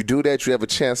 If you do that, you have a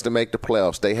chance to make the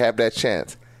playoffs. They have that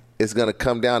chance. It's going to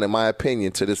come down, in my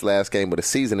opinion, to this last game of the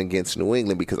season against New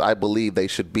England because I believe they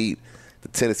should beat the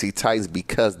Tennessee Titans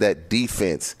because that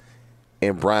defense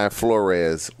and Brian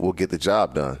Flores will get the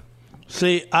job done.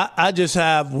 See, I just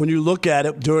have, when you look at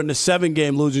it, during the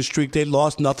 7-game losing streak, they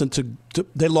lost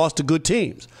they lost to good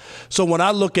teams. So when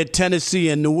I look at Tennessee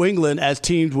and New England as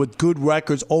teams with good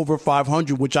records over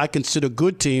 500, which I consider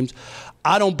good teams,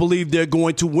 I don't believe they're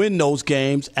going to win those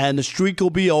games, and the streak will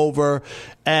be over,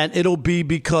 and it'll be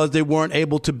because they weren't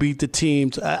able to beat the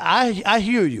teams. I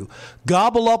hear you.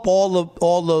 Gobble up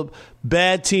all the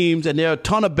bad teams, and there are a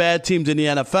ton of bad teams in the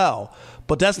NFL.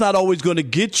 But that's not always going to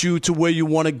get you to where you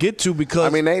want to get to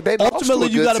because they ultimately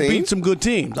you got to beat some good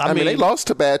teams. I mean, they lost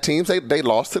to bad teams. They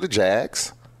lost to the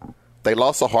Jags. They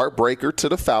lost a heartbreaker to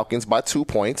the Falcons by 2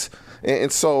 points.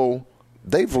 And so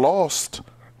they've lost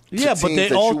to teams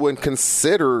that you wouldn't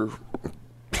consider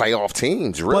playoff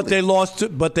teams, really. But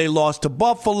they lost to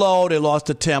Buffalo. They lost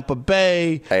to Tampa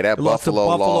Bay. Hey, that they lost to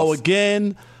Buffalo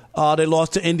again. They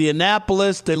lost to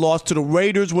Indianapolis. They lost to the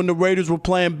Raiders when the Raiders were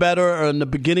playing better in the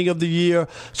beginning of the year.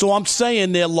 So I'm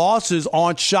saying their losses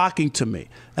aren't shocking to me.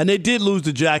 And they did lose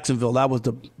to Jacksonville. That was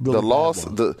the loss.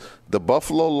 One. The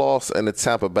Buffalo loss and the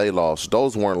Tampa Bay loss,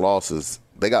 those weren't losses.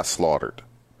 They got slaughtered.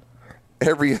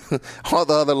 All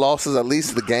the other losses, at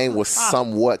least the game was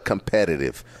somewhat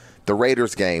competitive. The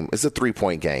Raiders game is a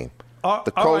 3-point game.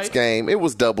 The Colts game, it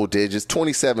was double digits,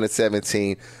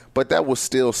 27-17, but that was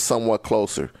still somewhat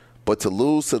closer. But to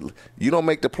lose, you don't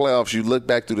make the playoffs, you look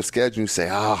back through the schedule and you say,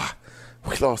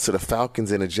 we lost to the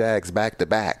Falcons and the Jags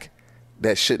back-to-back.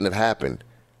 That shouldn't have happened.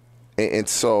 And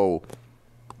so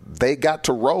they got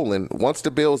to rolling. Once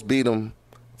the Bills beat them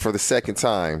for the second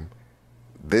time,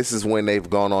 this is when they've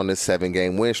gone on this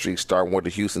 7-game win streak, starting with the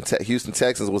Houston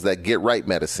Texans was that get-right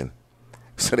medicine.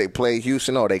 So they played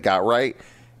Houston, they got right,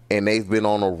 and they've been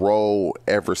on a roll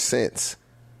ever since.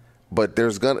 But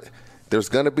there's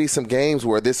gonna be some games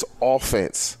where this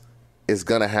offense is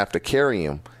gonna have to carry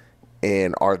them,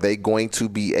 and are they going to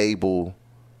be able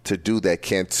to do that?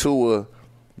 Can Tua,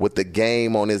 with the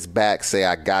game on his back, say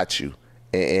I got you?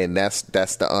 And that's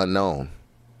the unknown.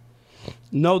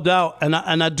 No doubt, and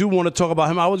I do want to talk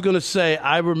about him. I was going to say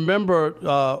I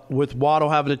remember with Waddle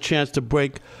having a chance to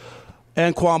break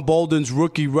Anquan Boldin's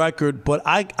rookie record, but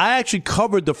I actually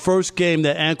covered the first game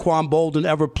that Anquan Boldin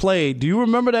ever played. Do you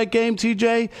remember that game,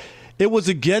 TJ? It was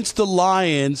against the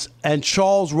Lions, and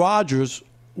Charles Rogers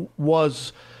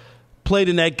played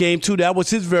in that game too. That was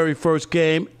his very first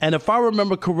game, and if I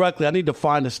remember correctly, I need to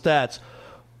find the stats.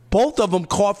 Both of them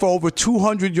caught for over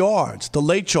 200 yards, the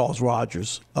late Charles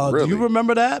Rogers. Really? Do you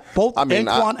remember that? Both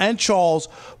Anquan and Charles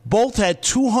both had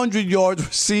 200 yards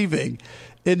receiving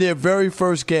in their very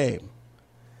first game.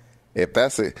 If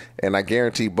that's it, and I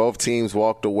guarantee both teams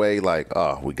walked away like,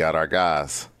 we got our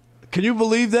guys. Can you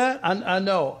believe that? I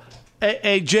know.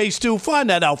 Hey, Jay Stu, find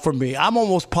that out for me. I'm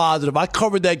almost positive. I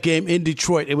covered that game in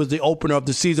Detroit. It was the opener of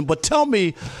the season. But tell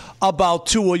me about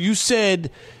Tua. You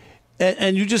said,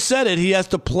 and you just said it, he has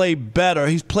to play better.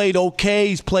 He's played okay.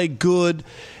 He's played good.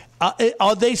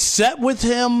 Are they set with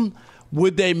him?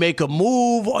 Would they make a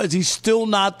move? Or is he still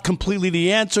not completely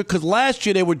the answer? Because last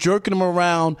year they were jerking him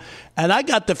around, and I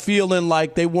got the feeling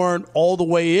like they weren't all the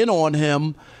way in on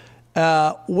him.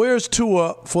 Where's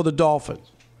Tua for the Dolphins?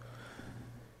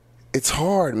 It's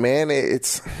hard, man.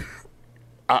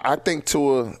 I think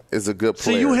Tua is a good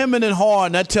player. See, you hemming and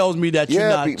hawing. That tells me that you're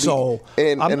not.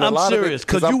 I'm serious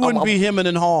because you wouldn't be hemming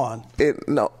and hawing.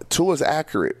 No, Tua's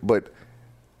accurate, but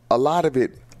a lot of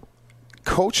it,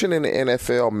 coaching in the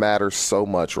NFL matters so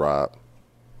much, Rob.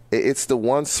 It's the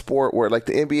one sport where, like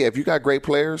the NBA, if you got great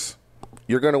players,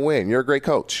 you're going to win. You're a great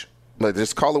coach. Like,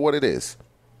 just call it what it is.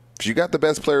 If you got the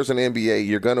best players in the NBA,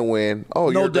 you're going to win.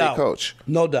 You're a great coach.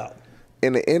 No doubt.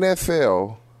 In the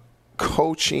NFL,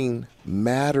 coaching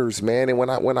matters, man.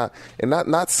 And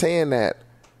not saying that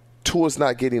Tua's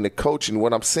not getting the coaching.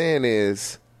 What I'm saying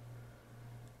is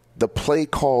the play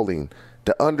calling,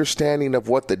 the understanding of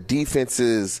what the defense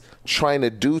is trying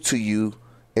to do to you,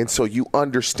 and so you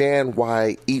understand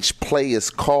why each play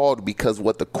is called because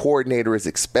what the coordinator is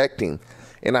expecting.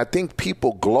 And I think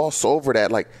people gloss over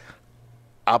that. Like,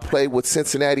 I played with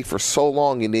Cincinnati for so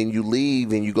long, and then you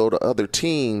leave and you go to other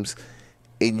teams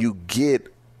and you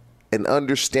get an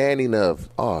understanding of,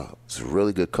 it's a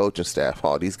really good coaching staff.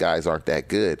 These guys aren't that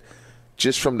good.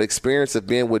 Just from the experience of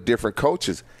being with different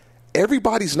coaches.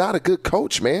 Everybody's not a good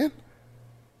coach, man.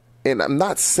 And I'm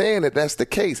not saying that that's the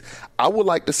case. I would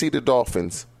like to see the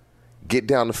Dolphins get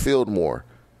down the field more,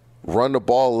 run the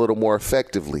ball a little more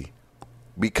effectively,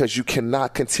 because you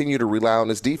cannot continue to rely on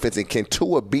this defense. And can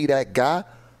Tua be that guy?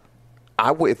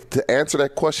 To answer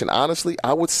that question honestly,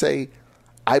 I would say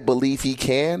I believe he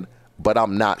can, but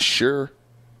I'm not sure.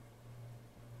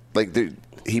 Like,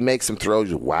 he makes some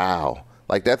throws. Wow.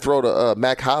 Like that throw to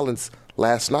Mac Hollins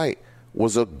last night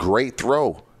was a great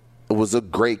throw. It was a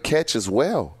great catch as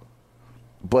well.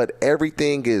 But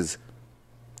everything is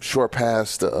short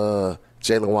pass to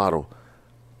Jalen Waddle,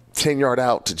 10-yard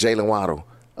out to Jalen Waddle,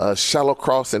 shallow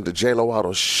crossing to Jalen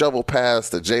Waddle, shovel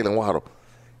pass to Jalen Waddle.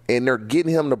 And they're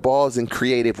getting him the balls in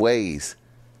creative ways.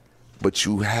 But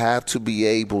you have to be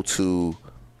able to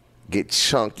get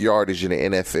chunk yardage in the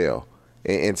NFL.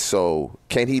 And so,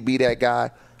 can he be that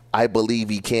guy? I believe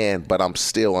he can, but I'm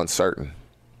still uncertain.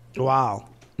 Wow.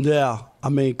 Yeah. I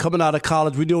mean, coming out of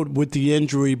college, we knew it with the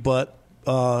injury, but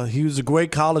he was a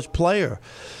great college player.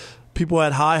 People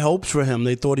had high hopes for him.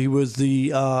 They thought he was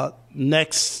the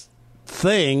next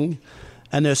thing.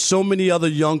 And there's so many other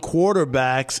young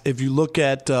quarterbacks. If you look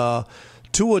at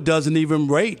Tua doesn't even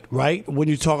rate, right? When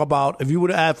you talk about,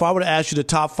 if I would have asked you the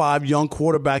top 5 young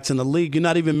quarterbacks in the league, you're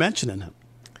not even mentioning him.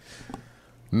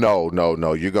 No.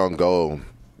 You're going to go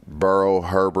Burrow,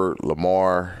 Herbert,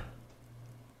 Lamar,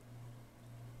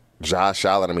 Josh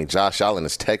Allen. I mean, Josh Allen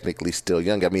is technically still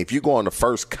young. I mean, if you go on the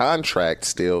first contract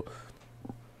still,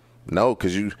 no,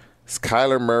 because it's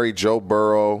Kyler Murray, Joe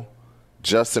Burrow,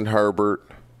 Justin Herbert.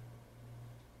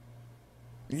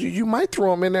 You might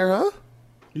throw him in there, huh?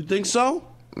 You think so?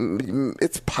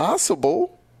 It's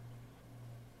possible.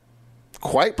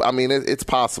 It's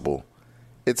possible.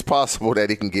 It's possible that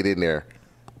he can get in there.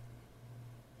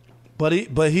 But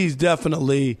he's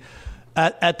definitely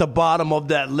at the bottom of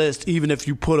that list, even if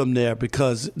you put him there,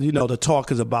 because the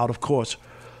talk is about, of course,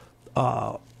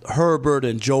 Herbert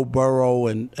and Joe Burrow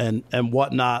and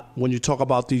whatnot. When you talk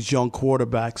about these young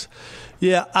quarterbacks,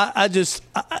 yeah, I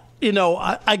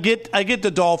get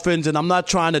the Dolphins, and I'm not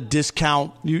trying to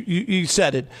discount. You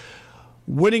said it.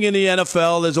 Winning in the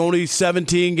NFL, there's only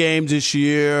 17 games this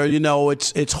year.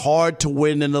 It's hard to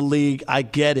win in the league. I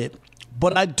get it,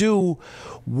 but I do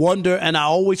wonder, and I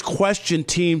always question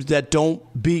teams that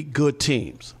don't beat good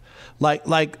teams. Like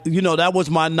that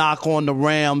was my knock on the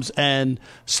Rams and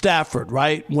Stafford,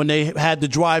 right? When they had the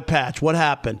dry patch, what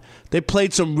happened? They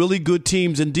played some really good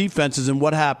teams and defenses, and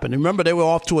what happened? Remember, they were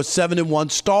off to a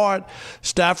 7-1 start.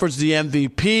 Stafford's the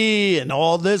MVP and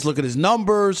all this. Look at his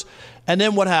numbers. And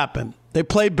then what happened? They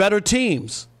played better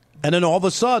teams. And then all of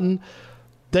a sudden,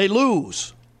 they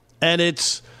lose. And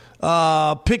it's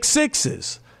pick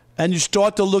sixes. And you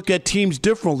start to look at teams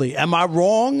differently. Am I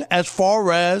wrong as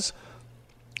far as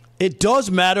it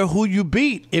does matter who you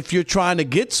beat if you're trying to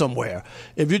get somewhere?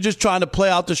 If you're just trying to play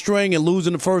out the string and lose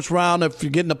in the first round, if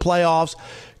you're getting the playoffs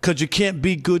because you can't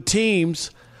beat good teams,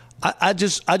 I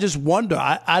just wonder.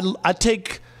 I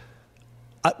take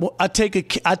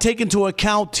into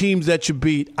account teams that you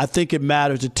beat. I think it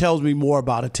matters. It tells me more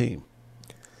about a team.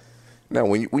 Now,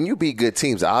 when you beat good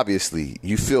teams, obviously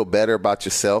you feel better about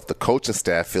yourself. The coaching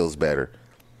staff feels better.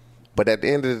 But at the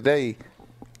end of the day,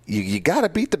 you got to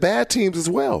beat the bad teams as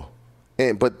well.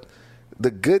 But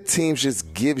the good teams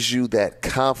just gives you that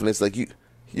confidence. Like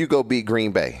you go beat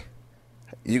Green Bay,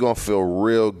 you're going to feel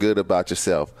real good about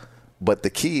yourself. But the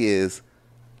key is,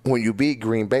 when you beat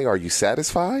Green Bay, are you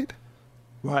satisfied?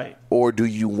 Right. Or do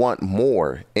you want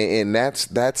more? And that's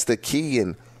the key.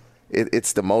 And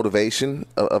it's the motivation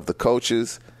of the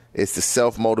coaches. It's the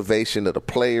self-motivation of the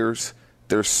players.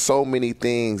 There's so many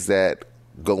things that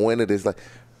go into this. Like,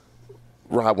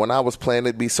 Rob, when I was playing,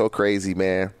 it'd be so crazy,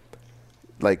 man.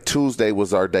 Like, Tuesday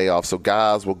was our day off, so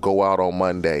guys will go out on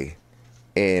Monday.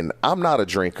 And I'm not a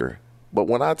drinker, but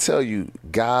when I tell you,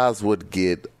 guys would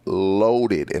get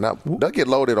loaded. And they'll get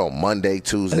loaded on Monday,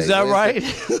 Tuesday. Is that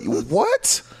Wednesday. right?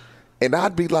 What? And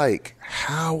I'd be like,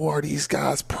 how are these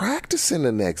guys practicing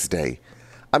the next day?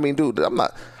 I mean, dude,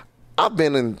 I've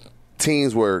been in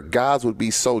teams where guys would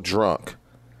be so drunk,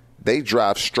 they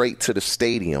drive straight to the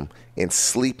stadium and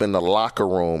sleep in the locker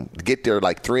room, get there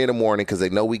like 3 a.m. because they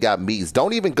know we got meetings.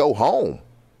 Don't even go home.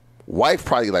 Wife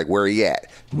probably like, where he at?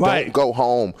 Right. Don't go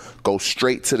home. Go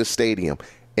straight to the stadium.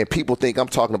 And people think I'm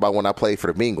talking about when I played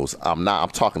for the Bengals. I'm not. I'm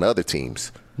talking to other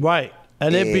teams. Right.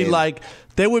 And it'd be like,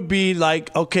 they would be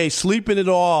like, okay, sleeping it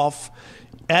off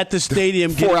at the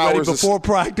stadium, getting ready before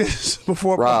practice.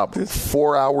 Rob,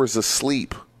 4 hours of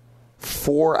sleep.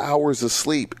 4 hours of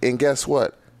sleep. And guess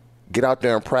what? Get out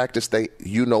there and practice.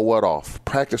 Off.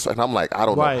 Practice. And I'm like, I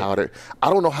don't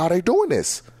know how they're doing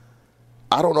this.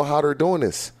 I don't know how they're doing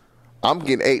this. I'm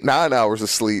getting 8-9 hours of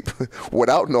sleep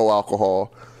without no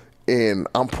alcohol. And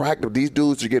I'm practicing. These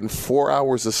dudes are getting 4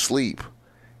 hours of sleep.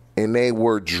 And they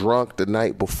were drunk the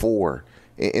night before.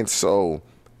 And so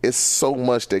it's so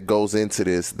much that goes into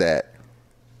this that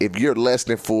if you're less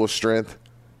than full strength,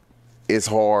 it's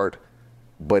hard.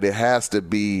 But it has to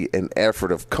be an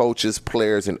effort of coaches,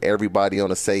 players, and everybody on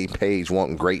the same page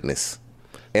wanting greatness.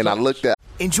 And I looked at.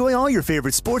 Enjoy all your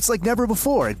favorite sports like never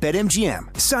before at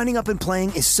BetMGM. Signing up and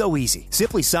playing is so easy.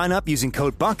 Simply sign up using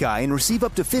code Buckeye and receive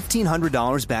up to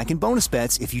 $1,500 back in bonus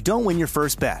bets if you don't win your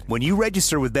first bet. When you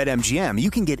register with BetMGM,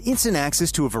 you can get instant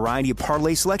access to a variety of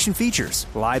parlay selection features,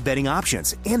 live betting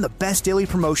options, and the best daily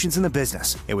promotions in the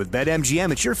business. And with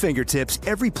BetMGM at your fingertips,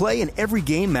 every play and every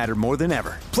game matter more than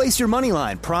ever. Place your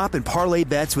moneyline, prop, and parlay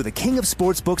bets with the king of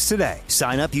sportsbooks today.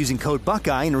 Sign up using code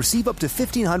Buckeye and receive up to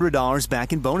 $1,500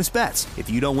 back in bonus bets if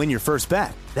you don't win your first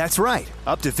bet. That's right,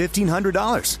 up to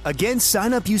 $1,500. Again,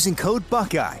 sign up using code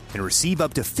Buckeye and receive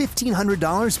up to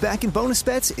 $1,500 back in bonus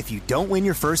bets if you don't win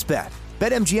your first bet.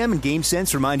 BetMGM and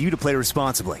GameSense remind you to play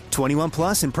responsibly. 21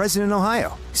 plus and present in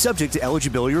Ohio. Subject to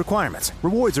eligibility requirements.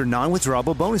 Rewards are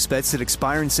non-withdrawable bonus bets that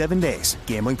expire in 7 days.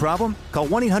 Gambling problem? Call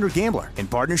 1-800-GAMBLER in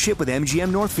partnership with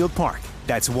MGM Northfield Park.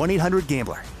 That's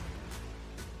 1-800-GAMBLER.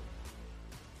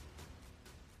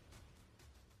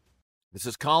 This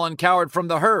is Colin Cowherd from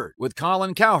The Herd with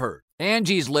Colin Cowherd.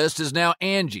 Angie's List is now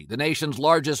Angie, the nation's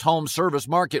largest home service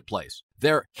marketplace.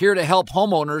 They're here to help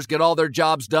homeowners get all their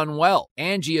jobs done well.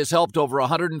 Angie has helped over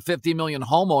 150 million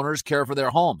homeowners care for their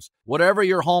homes. Whatever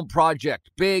your home project,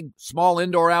 big, small,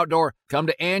 indoor, outdoor, come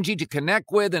to Angie to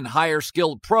connect with and hire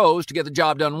skilled pros to get the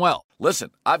job done well. Listen,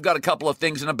 I've got a couple of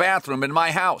things in a bathroom in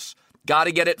my house. Got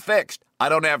to get it fixed. I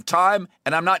don't have time,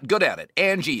 and I'm not good at it.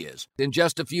 Angie is. In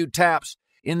just a few taps,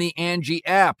 in the Angie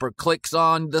app or clicks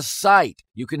on the site,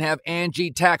 you can have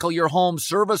Angie tackle your home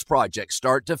service project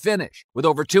start to finish. With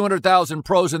over 200,000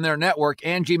 pros in their network,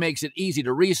 Angie makes it easy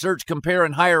to research, compare,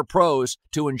 and hire pros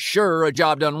to ensure a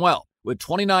job done well. With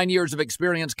 29 years of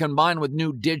experience combined with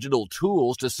new digital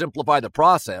tools to simplify the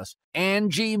process,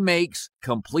 Angie makes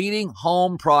completing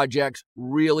home projects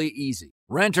really easy.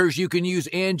 Renters, you can use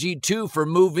Angie too for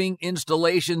moving,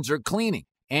 installations, or cleaning.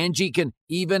 Angie can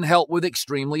even help with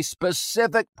extremely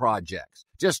specific projects.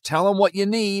 Just tell them what you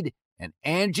need, and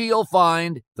Angie will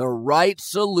find the right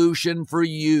solution for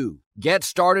you. Get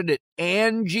started at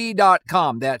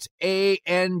Angie.com. That's ANGI.com,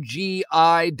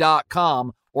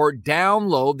 or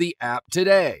download the app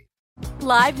today.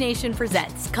 Live Nation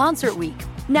presents Concert Week.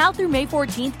 Now through May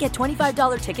 14th, get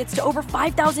 $25 tickets to over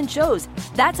 5,000 shows.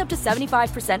 That's up to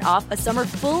 75% off a summer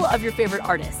full of your favorite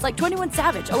artists like 21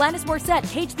 Savage, Alanis Morissette,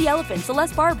 Cage the Elephant,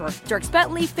 Celeste Barber, Dierks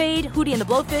Bentley, Fade, Hootie and the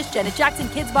Blowfish, Janet Jackson,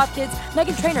 Kids Bop Kids,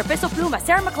 Meghan Trainor, Peso Pluma,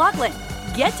 Sarah McLachlan.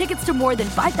 Get tickets to more than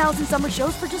 5,000 summer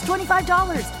shows for just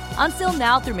 $25. Until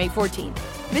now through May 14th.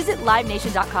 Visit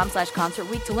LiveNation.com/Concert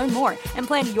Week to learn more and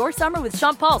plan your summer with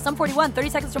Sean Paul, Sum 41, 30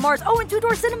 Seconds to Mars, and Two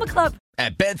Door Cinema Club.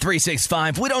 At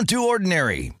Bet365, we don't do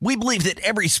ordinary. We believe that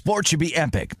every sport should be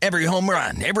epic. Every home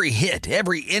run, every hit,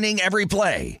 every inning, every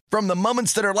play. From the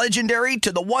moments that are legendary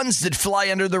to the ones that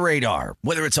fly under the radar.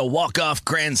 Whether it's a walk-off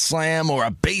grand slam or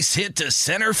a base hit to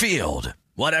center field.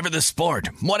 Whatever the sport,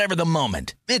 whatever the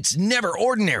moment, it's never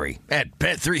ordinary at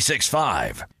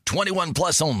Bet365. 21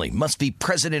 plus only. Must be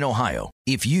present in Ohio.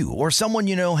 If you or someone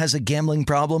you know has a gambling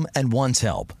problem and wants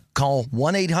help, call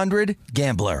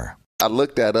 1-800-GAMBLER. I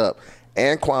looked that up.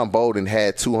 Anquan Bolden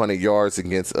had 200 yards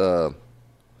against the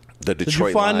Detroit Lions. Did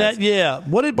you find Lions. that? Yeah.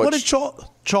 What did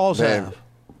Charles have?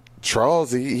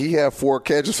 Charles, he had 4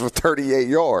 catches for 38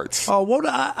 yards. Oh, what?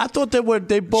 I thought they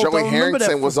both. Joey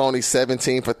Harrington was only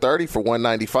 17 for 30 for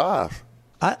 195.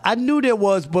 I knew there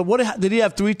was, but did he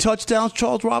have 3 touchdowns,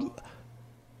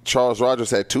 Charles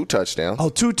Rogers had 2 touchdowns. Oh,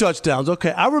 2 touchdowns.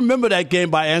 Okay. I remember that game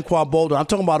by Anquan Bolden. I'm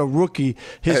talking about a rookie.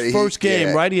 His first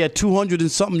game, right? He had 200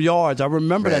 and something yards. I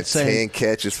remember that saying. 10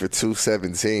 catches for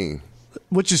 217.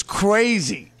 Which is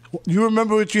crazy. You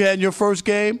remember what you had in your first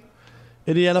game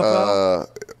in the NFL?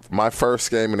 My first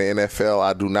game in the NFL,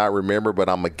 I do not remember, but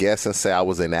I'm going to guess and say I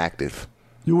was inactive.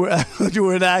 You were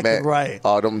inactive, man, right.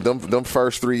 Them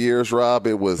first 3 years, Rob,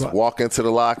 it was walk into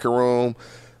the locker room.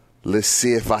 Let's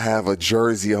see if I have a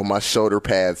jersey on my shoulder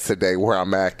pads today where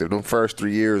I'm active. Them first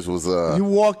 3 years was You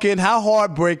walk in, how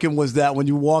heartbreaking was that when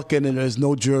you walk in and there's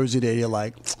no jersey there? You're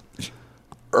like...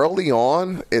 Early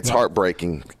on, it's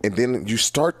heartbreaking. And then you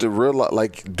start to realize,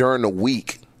 like, during the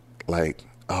week, like,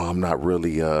 oh, I'm not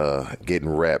really getting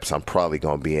reps. I'm probably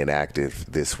going to be inactive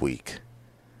this week.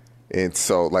 And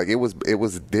so, like, it was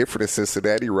different in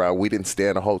Cincinnati, Rob. We didn't stay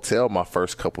in a hotel my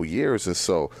first couple years. And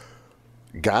so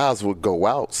guys would go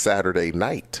out Saturday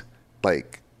night,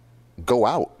 like go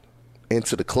out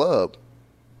into the club,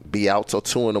 be out till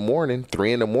 2 in the morning,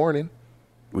 3 in the morning.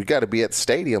 We got to be at the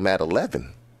stadium at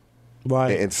 11.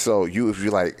 Right. And so if you're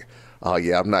like, oh,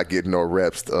 yeah, I'm not getting no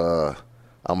reps, I'm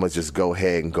going to just go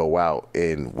ahead and go out.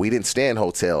 And we didn't stay in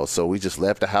hotels, so we just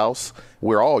left the house.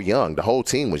 We're all young. The whole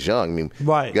team was young. I mean, you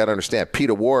got to understand,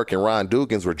 Peter Warrick and Ron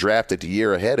Dugans were drafted the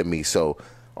year ahead of me, so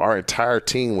our entire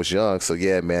team was young. So,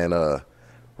 yeah, man,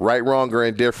 right, wrong, or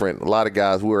indifferent, a lot of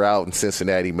guys, we were out in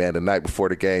Cincinnati, man, the night before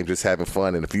the game just having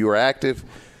fun. And if you were active,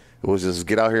 it was just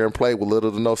get out here and play with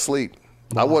little to no sleep.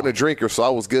 Wow. I wasn't a drinker, so I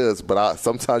was good, but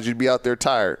sometimes you'd be out there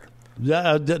tired.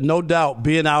 Yeah, no doubt,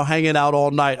 being out, hanging out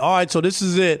all night. All right, so this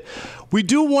is it. We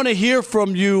do want to hear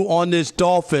from you on this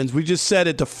Dolphins. We just said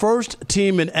it, the first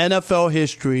team in NFL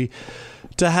history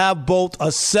to have both a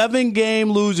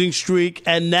 7-game losing streak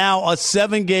and now a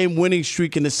 7-game winning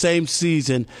streak in the same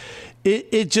season.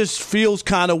 It just feels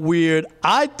kind of weird.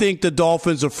 I think the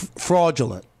Dolphins are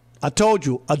fraudulent. I told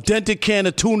you, a dented can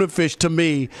of tuna fish to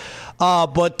me.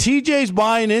 But TJ's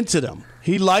buying into them.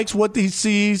 He likes what he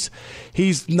sees.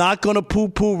 He's not going to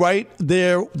poo-poo, right?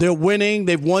 They're winning.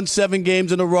 They've won 7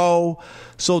 games in a row.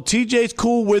 So TJ's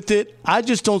cool with it. I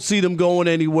just don't see them going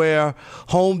anywhere.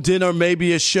 Home dinner,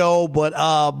 maybe a show, but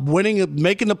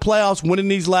making the playoffs, winning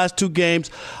these last 2 games,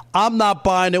 I'm not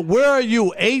buying it. Where are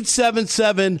you?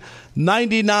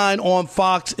 877-99 on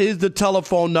Fox is the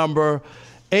telephone number.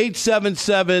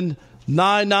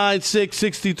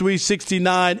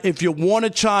 877-996-6369. If you want to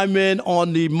chime in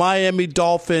on the Miami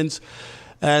Dolphins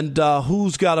and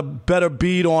who's got a better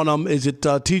beat on them, is it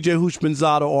TJ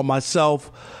Houshmandzadeh or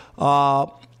myself?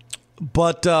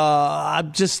 But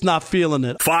I'm just not feeling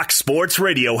it. Fox Sports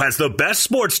Radio has the best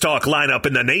sports talk lineup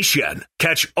in the nation.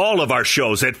 Catch all of our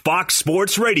shows at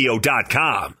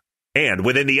foxsportsradio.com. And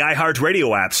within the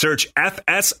iHeartRadio app, search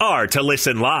FSR to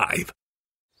listen live.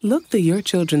 Look through your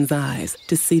children's eyes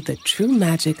to see the true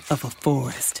magic of a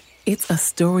forest. It's a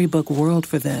storybook world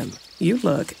for them. You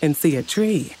look and see a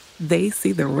tree. They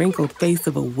see the wrinkled face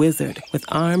of a wizard with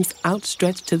arms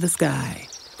outstretched to the sky.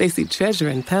 They see treasure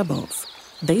in pebbles.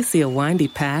 They see a windy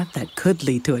path that could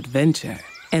lead to adventure.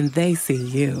 And they see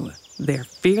you, their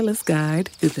fearless guide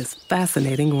through this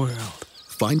fascinating world.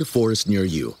 Find a forest near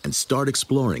you and start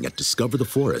exploring at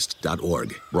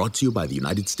discovertheforest.org. Brought to you by the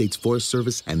United States Forest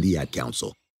Service and the Ad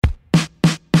Council.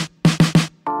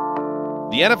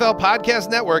 The NFL Podcast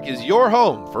Network is your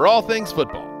home for all things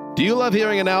football. Do you love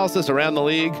hearing analysis around the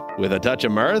league with a touch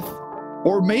of mirth?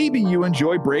 Or maybe you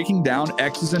enjoy breaking down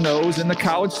X's and O's in the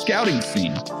college scouting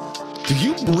scene. Do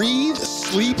you breathe,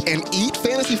 sleep, and eat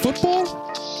fantasy football?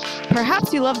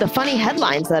 Perhaps you love the funny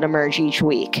headlines that emerge each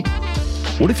week.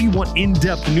 What if you want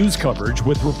in-depth news coverage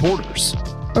with reporters?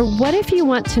 Or what if you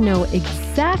want to know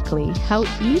exactly how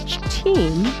each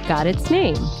team got its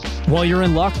name? Well, you're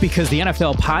in luck because the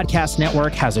NFL Podcast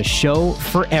Network has a show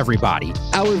for everybody.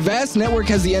 Our vast network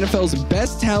has the NFL's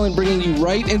best talent bringing you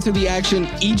right into the action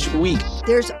each week.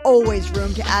 There's always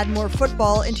room to add more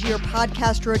football into your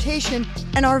podcast rotation,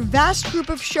 and our vast group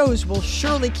of shows will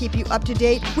surely keep you up to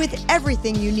date with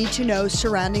everything you need to know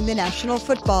surrounding the National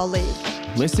Football League.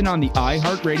 Listen on the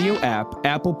iHeartRadio app,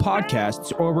 Apple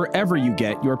Podcasts, or wherever you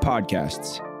get your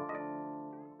podcasts.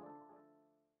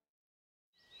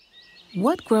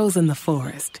 What grows in the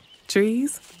forest?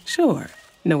 Trees? Sure.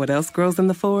 Know what else grows in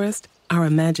the forest? Our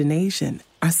imagination,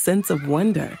 our sense of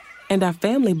wonder, and our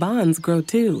family bonds grow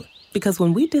too. Because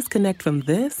when we disconnect from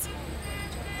this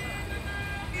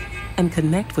and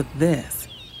connect with this,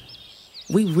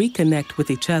 we reconnect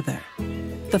with each other.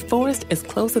 The forest is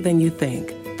closer than you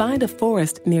think. Find a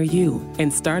forest near you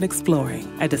and start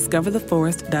exploring at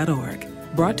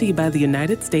discovertheforest.org. Brought to you by the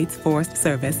United States Forest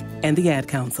Service and the Ad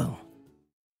Council.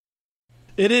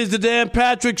 It is the Dan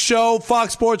Patrick Show,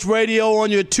 Fox Sports Radio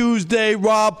on your Tuesday.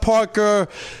 Rob Parker,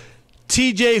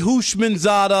 TJ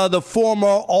Houshmandzadeh, the former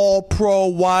All-Pro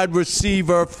wide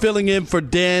receiver, filling in for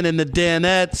Dan and the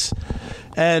Danettes.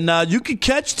 And you can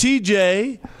catch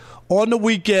TJ on the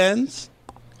weekends.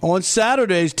 On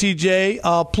Saturdays,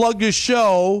 TJ, plug your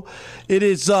show. It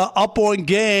is Up on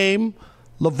Game.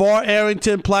 LeVar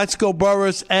Arrington, Plaxico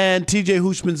Burress, and TJ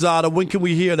Houshmandzadeh. When can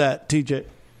we hear that, TJ?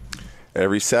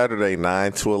 Every Saturday,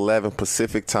 9 to 11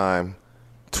 Pacific time,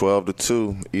 12 to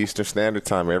 2 Eastern Standard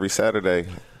Time. Every Saturday,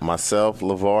 myself,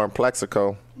 LeVar, and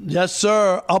Plaxico. Yes,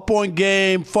 sir. Up on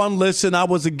Game. Fun listen. I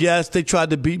was a guest. They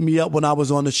tried to beat me up when I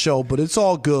was on the show, but it's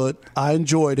all good. I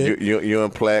enjoyed it. You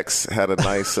and Plex had a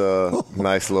nice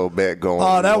nice little bet going.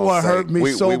 Oh, that one hurt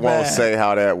me so bad. We won't say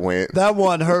how that went. That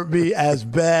one hurt me as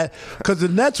bad because the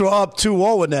Nets were up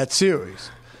 2-0 in that series.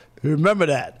 Remember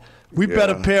that. We bet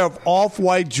a pair of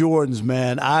off-white Jordans,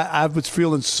 man. I was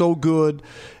feeling so good,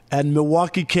 and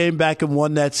Milwaukee came back and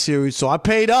won that series. So I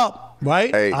paid up,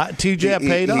 right? Hey, TJ, I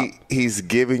paid up. He's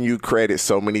giving you credit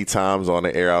so many times on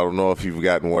the air. I don't know if you've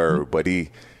gotten word, but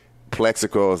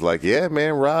Plexico was like, yeah,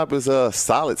 man, Rob is a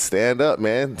solid stand-up,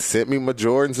 man. Sent me my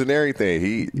Jordans and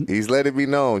everything. He's letting me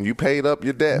know. You paid up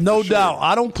your debt. No doubt.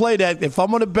 I don't play that. If I'm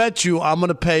going to bet you, I'm going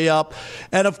to pay up.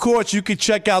 And, of course, you can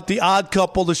check out The Odd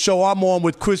Couple, the show I'm on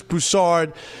with Chris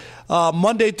Broussard.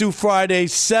 Monday through Friday,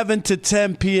 7 to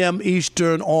 10 p.m.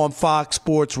 Eastern on Fox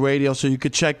Sports Radio, so you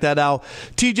could check that out.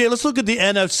 TJ, let's look at the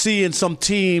NFC and some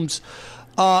teams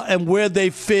and where they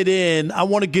fit in. I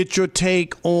want to get your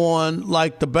take on,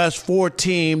 like, the best 4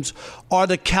 teams. Are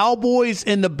the Cowboys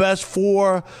in the best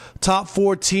top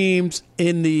 4 teams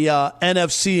in the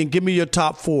NFC? And give me your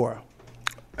top 4.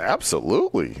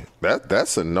 Absolutely.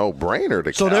 That's a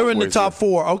no-brainer. So they're in the top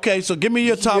 4. Okay, so give me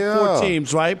your top 4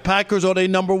 teams, right? Packers, are they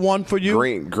number 1 for you?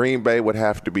 Green Bay would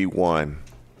have to be 1.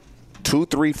 2,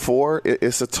 3, 4,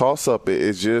 it's a toss-up.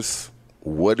 It's just,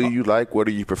 what do you like? What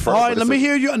do you prefer? All right, let me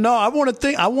hear you. No, I want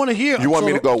to hear. You want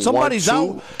me to go 1,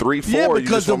 2, 3, 4? Yeah, or you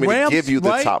just want me to give you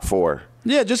the top 4?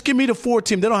 Yeah, just give me the 4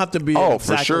 team. They don't have to be. Oh,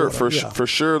 for sure. For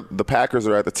sure, the Packers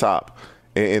are at the top.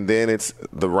 And then it's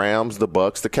the Rams, the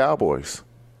Bucks, the Cowboys.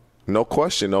 No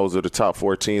question, those are the top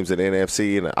 4 teams in the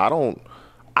NFC, and I don't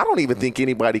even think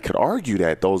anybody could argue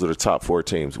that those are the top 4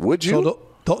 teams. Would you?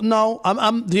 No,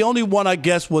 I'm the only one, I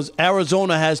guess, was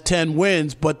Arizona has 10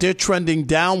 wins, but they're trending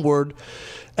downward,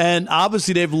 and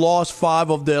obviously they've lost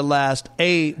 5 of their last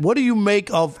 8. What do you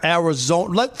make of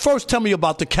Arizona? First, tell me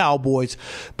about the Cowboys,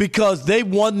 because they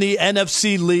won the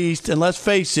NFC least, and let's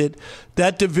face it,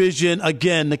 that division,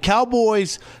 again, the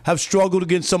Cowboys have struggled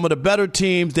against some of the better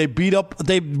teams. They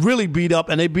really beat up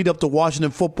the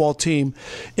Washington football team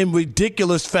in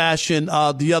ridiculous fashion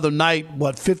the other night,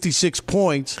 56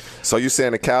 points. So you're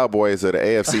saying the Cowboys are the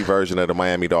AFC version of the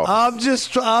Miami Dolphins?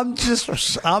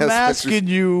 I'm asking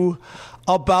you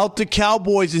about the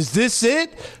Cowboys. Is this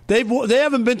it? They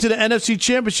haven't been to the NFC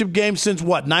Championship game since,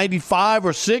 95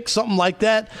 or 6, something like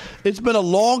that? It's been a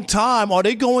long time. Are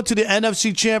they going to the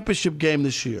NFC Championship game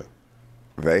this year?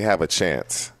 They have a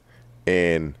chance.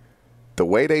 And the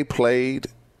way they played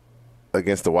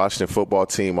against the Washington football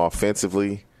team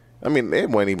offensively, I mean, it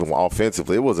wasn't even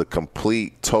offensively. It was a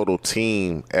complete, total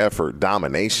team effort,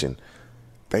 domination.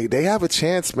 They have a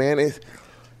chance, man.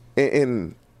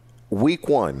 In week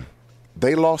 1,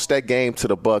 they lost that game to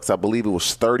the Bucks. I believe it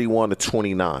was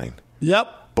 31-29.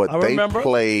 Yep, but they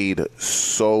played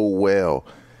so well,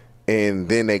 and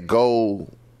then they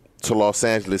go to Los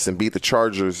Angeles and beat the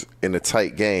Chargers in a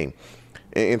tight game.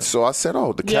 And so I said,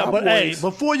 "Oh, the Cowboys." Yeah, but hey,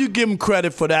 before you give them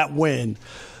credit for that win,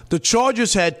 the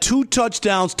Chargers had 2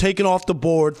 touchdowns taken off the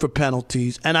board for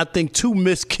penalties, and I think 2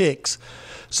 missed kicks.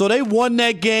 So they won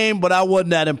that game, but I wasn't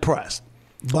that impressed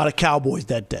by the Cowboys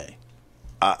that day.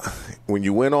 When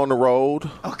you went on the road,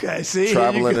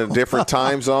 traveling in a different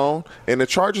time zone, and the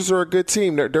Chargers are a good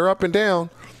team. They're up and down.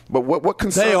 But what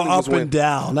concerned me was they are up and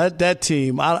down. That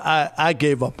team, I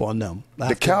gave up on them.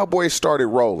 The Cowboys started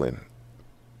rolling.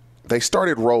 They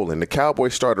started rolling. The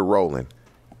Cowboys started rolling.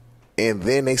 And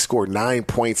then they scored 9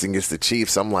 points against the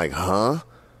Chiefs. I'm like, huh?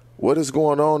 What is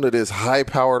going on to this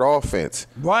high-powered offense?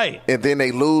 Right. And then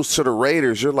they lose to the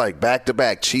Raiders. You're like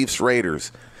back-to-back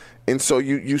Chiefs-Raiders. And so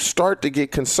you start to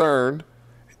get concerned,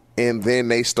 and then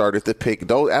they started to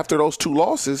pick. After those 2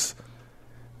 losses,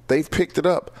 they've picked it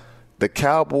up. The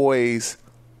Cowboys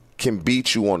can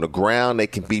beat you on the ground. They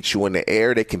can beat you in the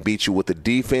air. They can beat you with the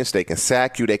defense. They can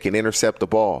sack you. They can intercept the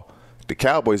ball. The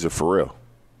Cowboys are for real.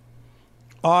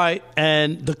 All right,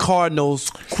 and the Cardinals,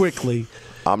 quickly.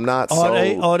 I'm not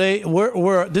sold.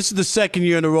 This is the second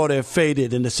year in a row they're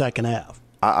faded in the second half.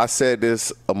 I said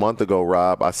this a month ago,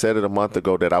 Rob. I said it a month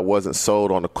ago that I wasn't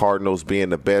sold on the Cardinals being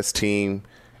the best team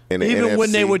in the NFC. Even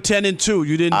when they were 10-2,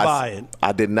 you didn't buy it.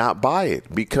 I did not buy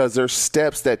it because there's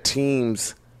steps that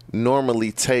teams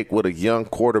normally take with a young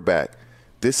quarterback.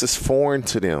 This is foreign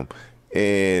to them,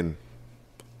 and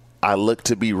I look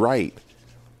to be right.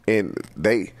 And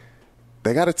they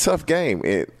got a tough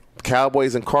game.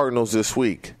 Cowboys and Cardinals this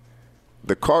week.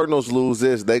 The Cardinals lose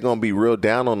this, they're going to be real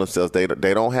down on themselves. They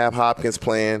don't have Hopkins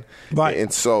playing. Right.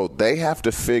 And so they have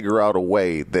to figure out a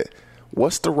way that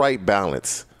what's the right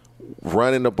balance?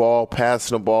 Running the ball,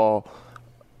 passing the ball.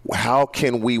 How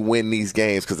can we win these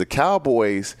games? Because the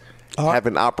Cowboys have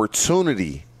an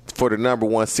opportunity for the number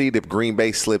 1 seed if Green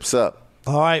Bay slips up.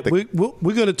 All right. We're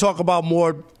going to talk about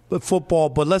more football,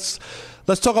 but let's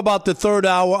talk about the third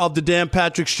hour of the Dan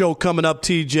Patrick Show coming up,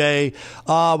 TJ.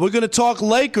 We're going to talk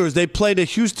Lakers. They play the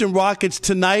Houston Rockets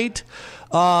tonight.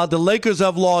 The Lakers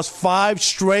have lost 5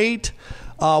 straight.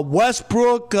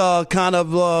 Westbrook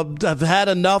have had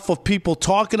enough of people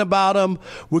talking about him.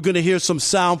 We're going to hear some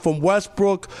sound from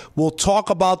Westbrook. We'll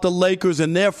talk about the Lakers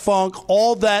and their funk,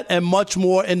 all that and much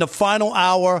more in the final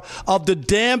hour of the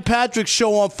Dan Patrick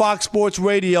Show on Fox Sports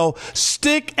Radio.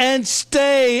 Stick and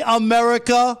stay,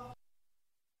 America.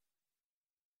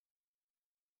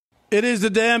 It is the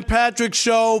Dan Patrick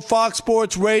Show, Fox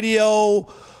Sports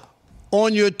Radio.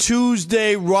 on your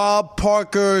Tuesday. Rob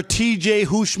Parker, TJ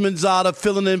Houshmandzadeh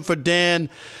filling in for Dan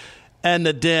and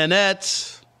the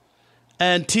Danettes.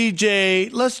 And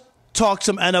TJ, let's talk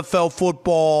some NFL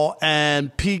football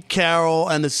and Pete Carroll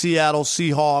and the Seattle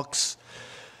Seahawks.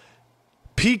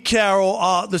 Pete Carroll,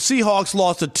 the Seahawks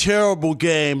lost a terrible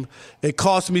game. It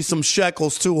cost me some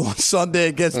shekels, too, on Sunday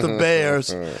against the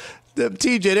Bears.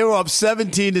 TJ, they were up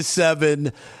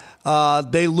 17-7.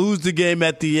 They lose the game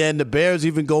at the end. The Bears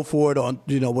even go for it on,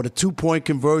 with a 2-point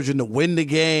conversion to win the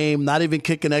game, not even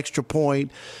kick an extra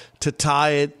point to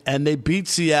tie it, and they beat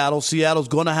Seattle. Seattle's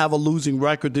going to have a losing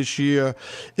record this year.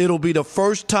 It'll be the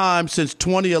first time since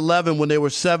 2011 when they were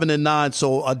 7-9,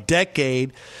 so a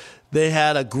decade. They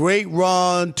had a great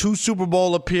run, 2 Super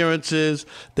Bowl appearances.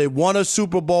 They won a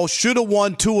Super Bowl. Should have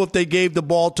won 2 if they gave the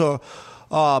ball to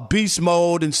beast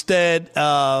mode. Instead,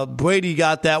 Brady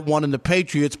got that one in the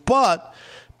Patriots. But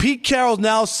Pete Carroll's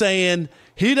now saying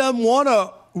he doesn't want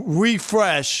to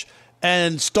refresh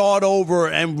and start over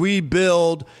and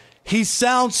rebuild. He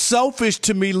sounds selfish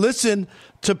to me. Listen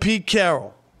to Pete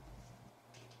Carroll.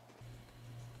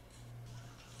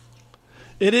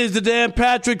 It is the Dan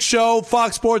Patrick Show,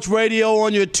 Fox Sports Radio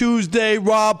on your Tuesday.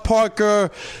 Rob Parker,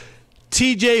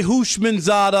 TJ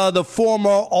Houshmandzadeh, the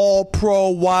former All-Pro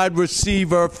wide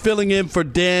receiver, filling in for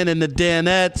Dan and the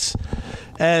Danettes.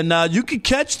 And you can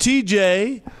catch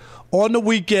TJ on the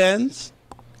weekends.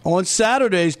 On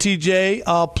Saturdays,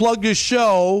 TJ, plug your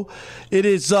show. It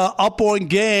is Up on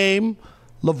Game.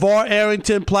 LeVar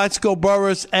Arrington, Plaxico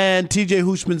Burress, and TJ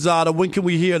Houshmandzadeh. When can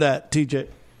we hear that, TJ?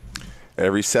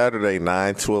 Every Saturday,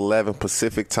 9 to 11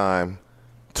 Pacific time,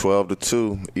 12 to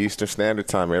 2 Eastern Standard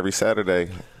Time. Every Saturday,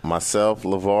 myself,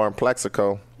 LeVar, and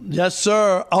Plaxico. Yes,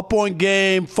 sir. Up on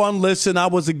Game. Fun listen. I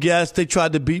was a guest. They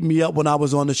tried to beat me up when I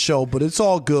was on the show, but it's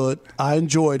all good. I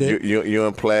enjoyed it. You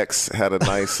and Plex had a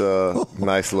nice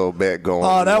nice little bet going.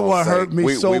 Oh, that one hurt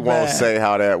me so bad. We won't say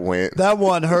how that went. That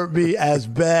one hurt me as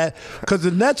bad because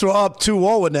the Nets were up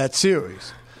 2-0 in that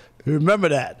series. Remember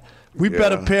that. We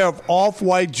bet a pair of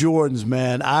off-white Jordans,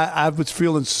 man. I was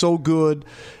feeling so good,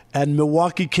 and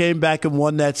Milwaukee came back and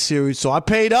won that series. So I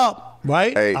paid up,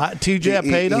 right? Hey, TJ, I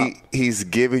paid up. He's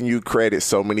giving you credit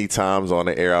so many times on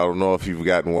the air. I don't know if you've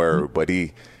gotten word, but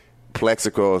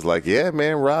Plexico was like, yeah,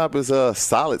 man, Rob is a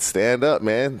solid stand-up,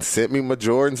 man. Sent me my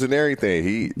Jordans and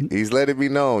everything. He's letting me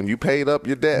know. You paid up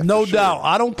your debt. No doubt.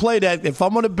 I don't play that. If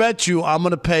I'm going to bet you, I'm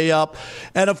going to pay up.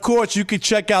 And, of course, you can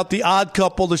check out The Odd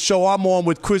Couple, the show I'm on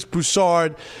with Chris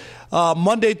Broussard,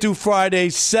 Monday through Friday,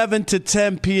 7 to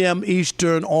 10 p.m.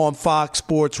 Eastern on Fox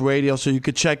Sports Radio. So you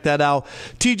can check that out.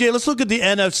 TJ, let's look at the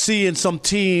NFC and some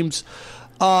teams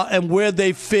and where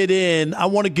they fit in. I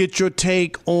want to get your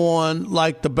take on,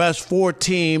 like, the best 4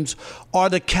 teams. Are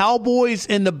the Cowboys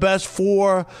in the best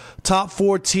top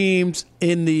 4 teams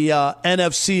in the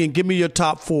NFC? And give me your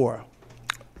top 4.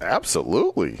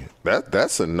 Absolutely.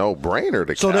 That's a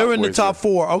no-brainer. So they're in the top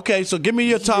 4. Okay, so give me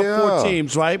your top 4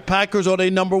 teams, right? Packers, are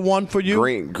they number 1 for you?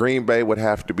 Green Bay would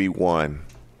have to be 1.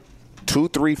 2,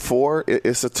 3, 4,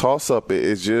 it's a toss-up.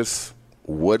 It's just...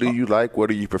 what do you like? What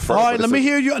do you prefer? All right, let me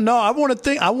hear you. No, I want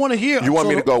to hear. You want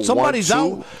me to go 1,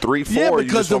 2, 3, 4? Yeah, or you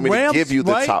just want me to give you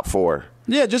the top 4?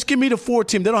 Yeah, just give me the 4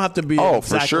 team. They don't have to be. Oh,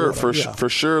 for sure. For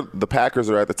sure, the Packers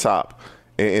are at the top.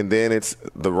 And then it's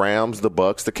the Rams, the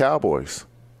Bucks, the Cowboys.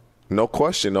 No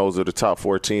question, those are the top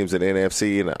 4 teams in the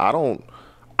NFC. And I don't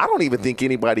even think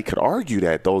anybody could argue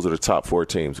that those are the top 4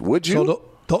 teams. Would you?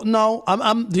 No,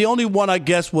 I'm the only one, I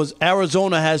guess, was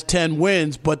Arizona has 10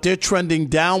 wins, but they're trending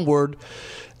downward.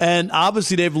 And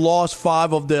obviously they've lost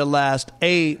 5 of their last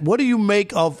 8. What do you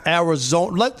make of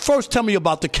Arizona? First tell me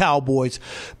about the Cowboys,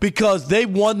 because they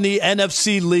won the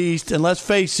NFC least, and let's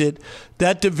face it,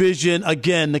 that division,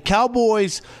 again, the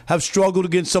Cowboys have struggled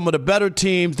against some of the better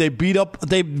teams. They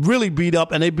really beat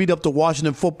up the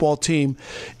Washington football team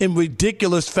in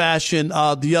ridiculous fashion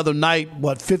the other night,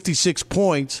 56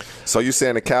 points. So you're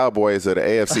saying the Cowboys are the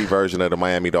AFC version of the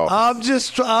Miami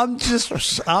Dolphins?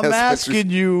 I'm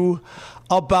asking you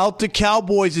about the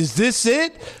Cowboys. Is this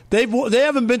it? They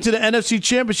haven't been to the NFC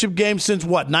Championship game since,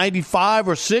 95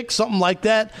 or 6, something like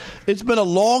that? It's been a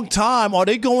long time. Are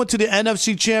they going to the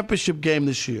NFC Championship game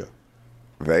this year?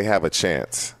 They have a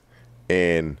chance.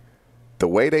 And the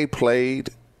way they played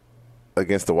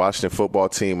against the Washington football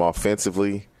team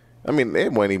offensively, I mean,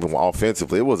 it wasn't even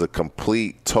offensively. It was a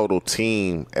complete, total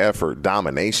team effort,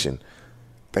 domination.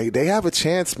 They have a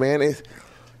chance, man.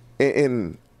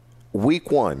 In week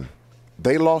 1,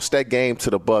 they lost that game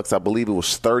to the Bucks. I believe it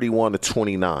was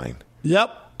 31-29.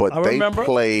 Yep. But they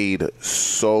played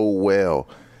so well.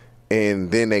 And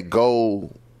then they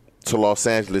go to Los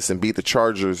Angeles and beat the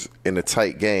Chargers in a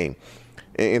tight game.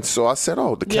 And so I said, the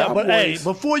Cowboys. Yeah, but hey,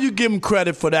 before you give them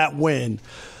credit for that win,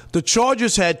 the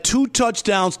Chargers had 2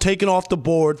 touchdowns taken off the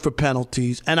board for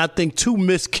penalties, and I think 2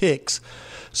 missed kicks.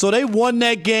 So they won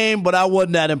that game, but I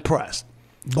wasn't that impressed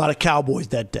by the Cowboys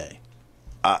that day.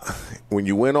 When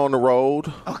you went on the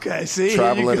road,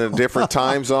 traveling in a different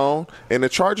time zone, and the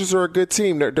Chargers are a good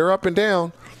team. They're up and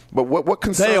down. But what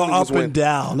concerned me was they are up and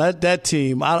down. That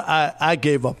team, I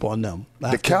gave up on them.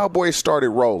 The Cowboys started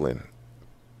rolling.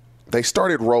 They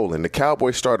started rolling. The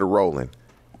Cowboys started rolling.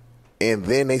 And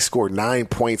then they scored 9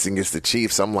 points against the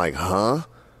Chiefs. I'm like,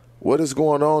 what is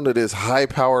going on to this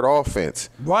high-powered offense?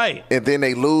 Right. And then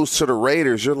they lose to the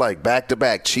Raiders. You're like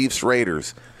back-to-back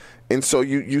Chiefs-Raiders. And so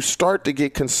you start to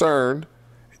get concerned,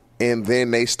 and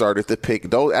then they started to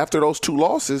pick. After those 2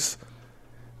 losses,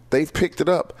 they've picked it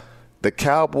up. The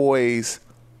Cowboys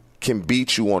can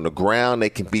beat you on the ground. They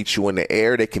can beat you in the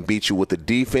air. They can beat you with the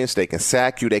defense. They can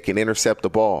sack you. They can intercept the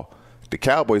ball. The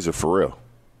Cowboys are for real.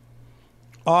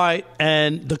 All right,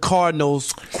 and the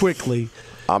Cardinals, quickly.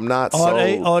 I'm not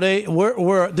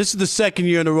this is the second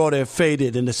year in a row they're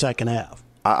faded in the second half.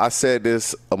 I said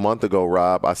this a month ago,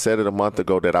 Rob. I said it a month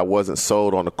ago that I wasn't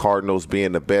sold on the Cardinals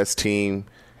being the best team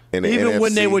in the NFC. Even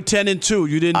when they were 10-2,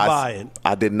 you didn't buy it.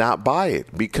 I did not buy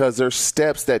it because there's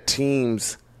steps that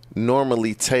teams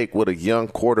normally take with a young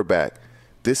quarterback.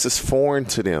 This is foreign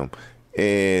to them,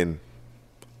 and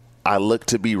I look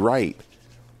to be right.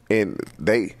 And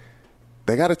they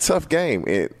got a tough game.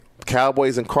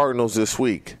 Cowboys and Cardinals this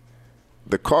week.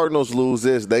 The Cardinals lose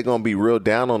this, they're going to be real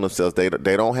down on themselves. They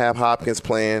don't have Hopkins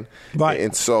playing. Right.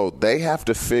 And so they have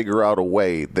to figure out a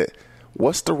way that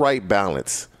what's the right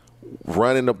balance?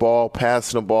 Running the ball,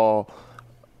 passing the ball.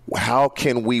 How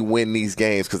can we win these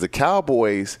games? Because the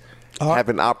Cowboys have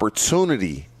an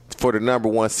opportunity for the number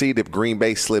 1 seed if Green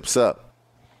Bay slips up.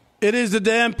 It is the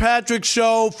Dan Patrick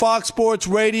Show, Fox Sports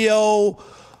Radio.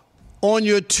 On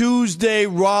your Tuesday,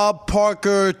 Rob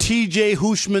Parker, TJ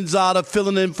Houshmandzadeh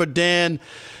filling in for Dan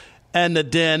and the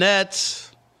Danettes.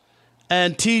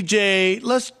 And TJ,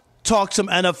 let's talk some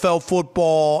NFL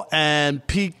football and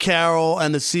Pete Carroll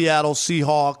and the Seattle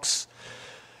Seahawks.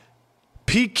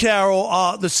 Pete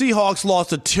Carroll, the Seahawks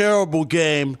lost a terrible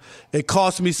game. It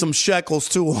cost me some shekels,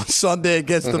 too, on Sunday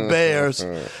against the Bears.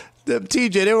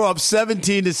 TJ, they were up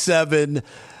 17-7.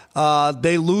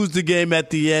 They lose the game at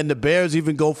the end. The Bears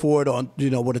even go for it on,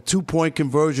 with a 2-point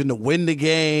conversion to win the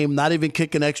game, not even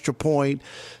kick an extra point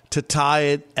to tie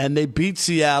it. And they beat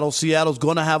Seattle. Seattle's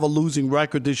going to have a losing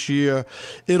record this year.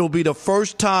 It'll be the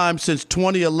first time since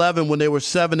 2011 when they were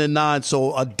 7-9,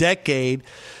 so a decade.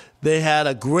 They had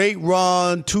a great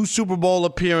run, 2 Super Bowl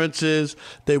appearances.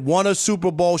 They won a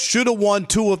Super Bowl. Should have won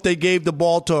 2 if they gave the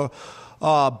ball to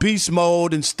beast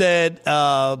mode. Instead,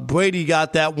 Brady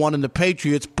got that one in the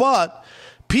Patriots. But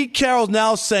Pete Carroll's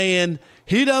now saying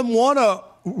he doesn't want to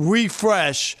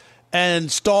refresh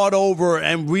and start over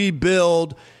and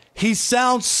rebuild. He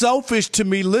sounds selfish to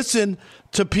me. Listen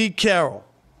to Pete Carroll.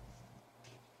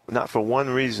 Not for one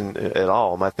reason at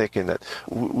all. Am I thinking that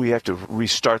we have to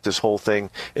restart this whole thing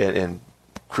and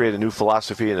create a new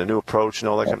philosophy and a new approach and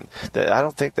all that? I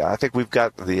don't think that. I think we've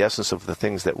got the essence of the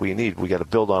things that we need. We got to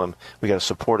build on them. We got to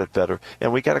support it better,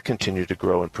 and we got to continue to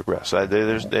grow and progress.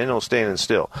 There's no standing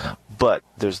still, but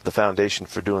there's the foundation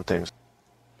for doing things.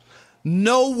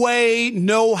 No way,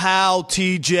 no how,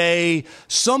 TJ.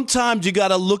 Sometimes you got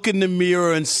to look in the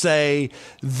mirror and say,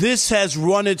 this has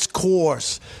run its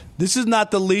course. This is not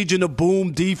the Legion of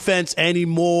Boom defense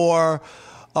anymore.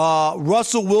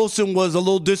 Russell Wilson was a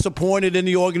little disappointed in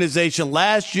the organization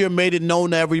last year, made it known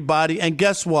to everybody. And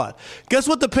guess what? Guess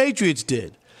what the Patriots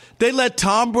did? They let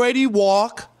Tom Brady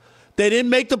walk. They didn't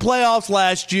make the playoffs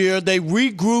last year. They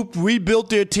regrouped, rebuilt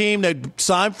their team. They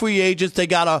signed free agents. They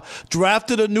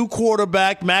drafted a new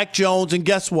quarterback, Mac Jones. And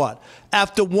guess what?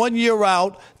 After 1 year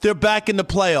out, they're back in the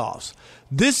playoffs.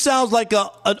 This sounds like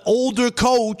an older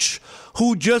coach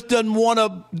who just doesn't want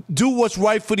to do what's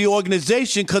right for the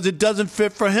organization because it doesn't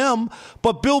fit for him.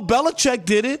 But Bill Belichick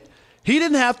did it. He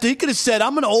didn't have to. He could have said,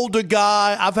 I'm an older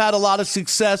guy. I've had a lot of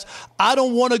success. I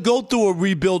don't want to go through a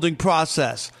rebuilding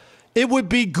process. It would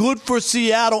be good for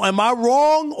Seattle. Am I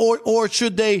wrong, or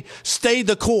should they stay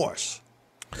the course?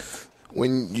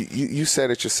 When you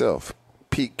said it yourself,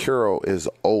 Pete Carroll is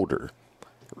older.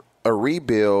 A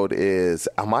rebuild is,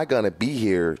 am I going to be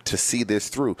here to see this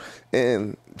through?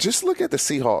 And just look at the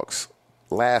Seahawks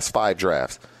last 5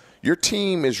 drafts. Your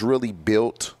team is really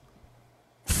built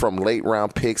from late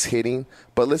round picks hitting,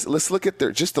 but let's look at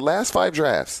just the last 5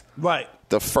 drafts. Right.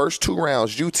 The first 2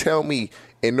 rounds, you tell me,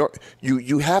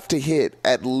 you have to hit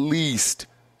at least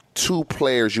 2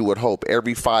 players you would hope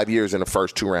every 5 years in the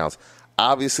first 2 rounds.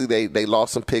 obviously they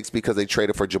lost some picks because they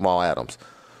traded for Jamal Adams.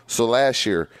 So this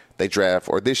year they draft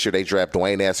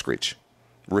Dwayne Eskridge,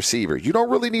 receiver. You don't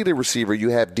really need a receiver. You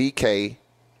have DK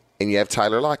and you have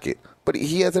Tyler Lockett. But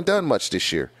he hasn't done much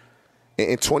this year.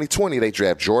 In 2020, they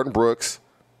draft Jordan Brooks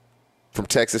from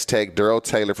Texas Tech, Darrell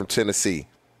Taylor from Tennessee.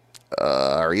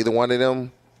 Are either one of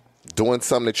them doing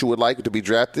something that you would like to be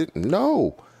drafted?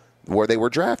 No. Where they were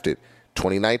drafted.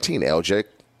 2019, LJ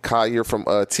Collier from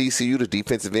TCU, the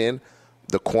defensive end,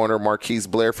 the corner Marquise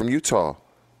Blair from Utah.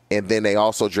 And then they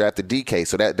also drafted DK.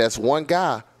 So that's one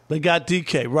guy. They got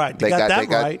DK, right. They got that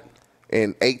right.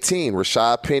 In 18,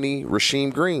 Rashad Penny,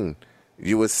 Rasheem Green.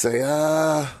 You would say,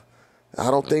 I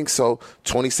don't think so.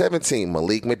 2017,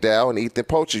 Malik McDowell and Ethan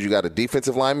Poacher. You got a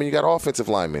defensive lineman, you got offensive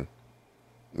lineman.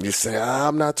 You say,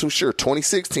 I'm not too sure.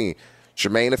 2016,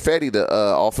 Jermaine Ifedi, the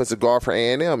offensive guard for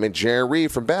A&M, and Jaron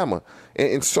Reed from Bama.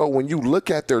 And so when you look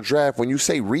at their draft, when you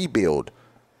say rebuild,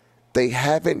 they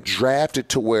haven't drafted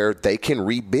to where they can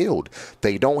rebuild.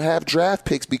 They don't have draft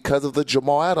picks because of the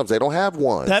Jamal Adams. They don't have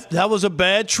one. That was a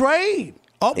bad trade.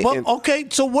 Oh, but, okay,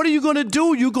 so what are you going to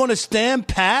do? You're going to stand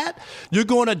pat? You're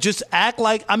going to just act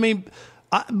like,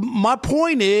 my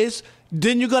point is,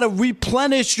 then you got to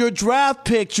replenish your draft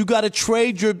picks. You got to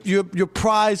trade your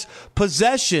prized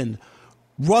possession.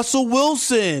 Russell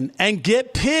Wilson, and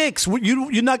get picks.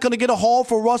 You're not going to get a haul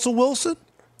for Russell Wilson?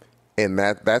 And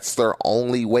that's their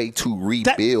only way to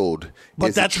rebuild.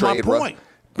 But that's my point.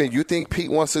 Man, you think Pete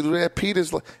wants to do that? Pete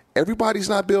is like, everybody's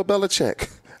not Bill Belichick.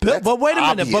 But wait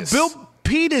a minute. But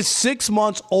Pete is 6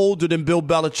 months older than Bill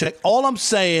Belichick. All I'm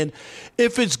saying,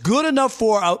 if it's good enough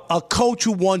for a coach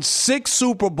who won 6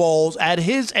 Super Bowls at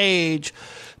his age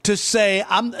to say,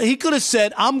 he could have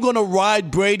said, I'm going to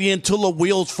ride Brady until the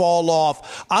wheels fall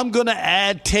off. I'm going to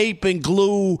add tape and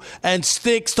glue and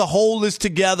sticks to hold this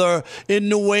together in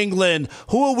New England.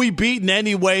 Who are we beating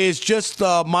anyway? It's just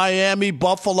Miami,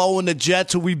 Buffalo, and the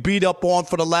Jets who we beat up on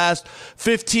for the last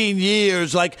 15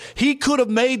 years. Like, he could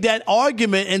have made that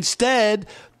argument. Instead,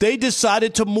 they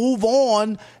decided to move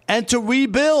on and to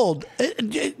rebuild.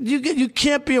 You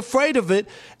can't be afraid of it.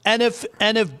 And if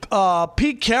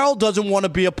Pete Carroll doesn't want to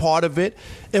be a part of it,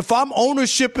 if I'm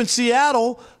ownership in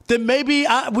Seattle, then maybe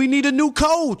we need a new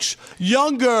coach,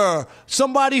 younger,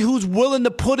 somebody who's willing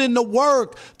to put in the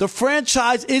work. The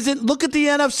franchise isn't. Look at the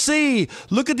NFC.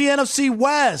 Look at the NFC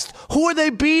West. Who are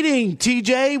they beating,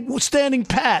 TJ? Standing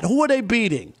pat. Who are they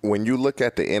beating? When you look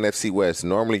at the NFC West,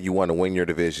 normally you want to win your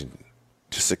division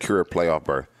to secure a playoff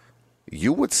berth.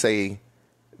 You would say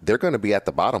they're going to be at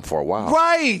the bottom for a while.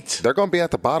 Right. They're going to be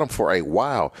at the bottom for a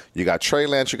while. You got Trey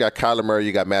Lance, you got Kyler Murray,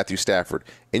 you got Matthew Stafford,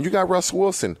 and you got Russell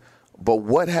Wilson. But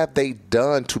what have they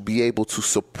done to be able to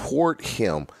support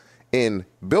him? And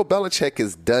Bill Belichick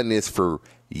has done this for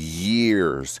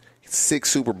years. 6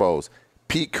 Super Bowls.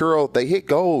 Pete Carroll, they hit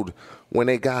gold when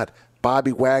they got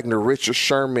Bobby Wagner, Richard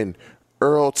Sherman,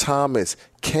 Earl Thomas,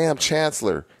 Cam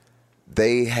Chancellor.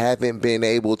 They haven't been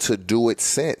able to do it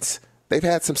since. They've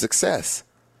had some success,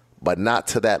 but not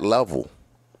to that level.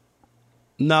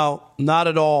 No, not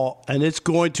at all. And it's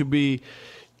going to be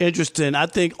interesting. I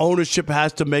think ownership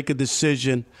has to make a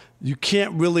decision. You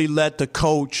can't really let the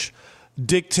coach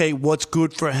dictate what's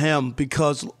good for him,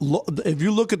 because if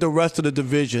you look at the rest of the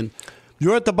division,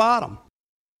 you're at the bottom.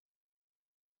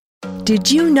 Did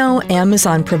you know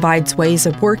Amazon provides ways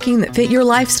of working that fit your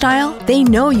lifestyle? They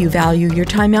know you value your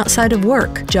time outside of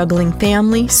work, juggling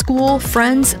family, school,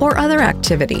 friends, or other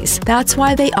activities. That's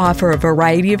why they offer a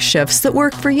variety of shifts that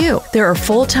work for you. There are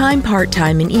full-time,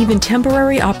 part-time, and even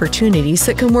temporary opportunities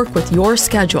that can work with your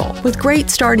schedule, with great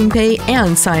starting pay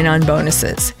and sign-on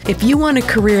bonuses. If you want a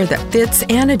career that fits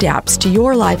and adapts to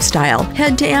your lifestyle,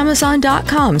 head to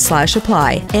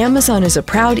Amazon.com/apply. Amazon is a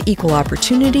proud equal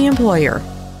opportunity employer.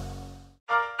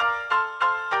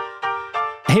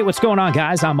 Hey, what's going on,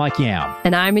 guys? I'm Mike Yam.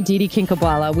 And I'm Aditi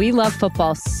Kinkhabwala. We love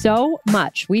football so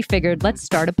much, we figured let's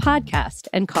start a podcast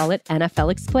and call it NFL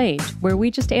Explained, where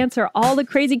we just answer all the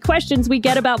crazy questions we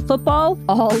get about football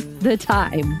all the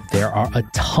time. There are a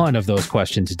ton of those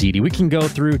questions, Aditi. We can go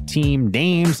through team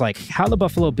names, like how the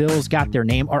Buffalo Bills got their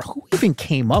name, or who even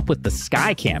came up with the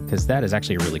Sky Camp, because that is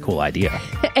actually a really cool idea.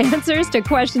 Answers to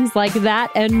questions like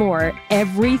that and more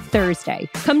every Thursday.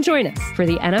 Come join us for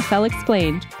the NFL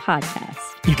Explained podcast.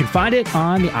 You can find it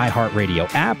on the iHeartRadio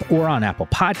app or on Apple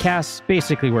Podcasts,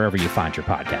 basically wherever you find your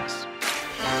podcasts.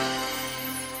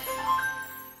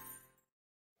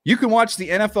 You can watch the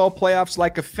NFL playoffs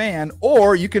like a fan,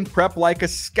 or you can prep like a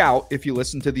scout if you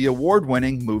listen to the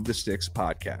award-winning Move the Sticks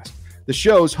podcast. The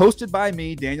show's hosted by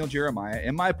me, Daniel Jeremiah,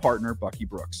 and my partner, Bucky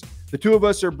Brooks. The two of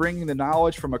us are bringing the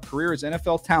knowledge from a career as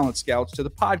NFL talent scouts to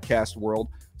the podcast world,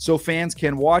 so fans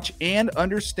can watch and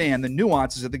understand the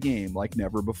nuances of the game like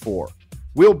never before.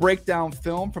 We'll break down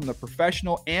film from the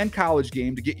professional and college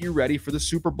game to get you ready for the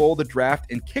Super Bowl, the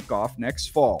draft, and kickoff next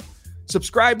fall.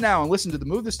 Subscribe now and listen to the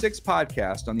Move the Sticks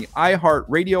podcast on the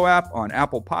iHeartRadio app, on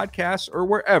Apple Podcasts, or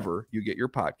wherever you get your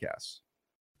podcasts.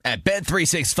 At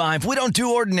Bet365, we don't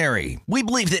do ordinary. We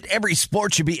believe that every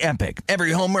sport should be epic.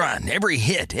 Every home run, every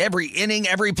hit, every inning,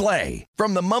 every play.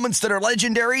 From the moments that are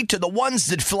legendary to the ones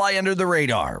that fly under the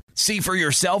radar. See for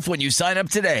yourself when you sign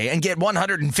up today and get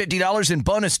 $150 in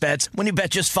bonus bets when you bet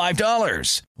just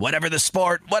 $5. Whatever the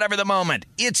sport, whatever the moment,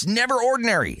 it's never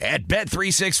ordinary at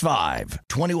Bet365.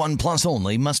 21 plus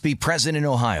only. Must be present in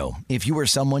Ohio. If you or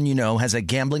someone you know has a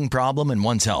gambling problem and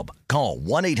wants help, call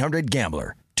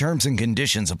 1-800-GAMBLER. Terms and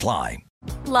conditions apply.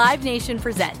 Live Nation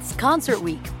presents Concert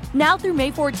Week. Now through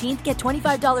May 14th, get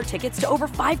 $25 tickets to over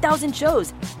 5,000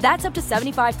 shows. That's up to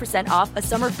 75% off a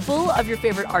summer full of your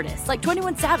favorite artists like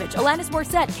 21 Savage, Alanis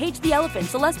Morissette, Cage the Elephant,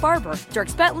 Celeste Barber,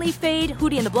 Dierks Bentley, Fade,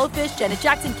 Hootie and the Blowfish, Janet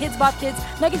Jackson, Kidz Bop Kids,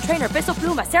 Meghan Trainor, Bissell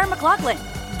Pluma, Sarah McLachlan.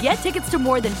 Get tickets to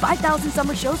more than 5,000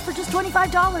 summer shows for just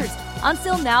 $25.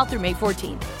 Until now through May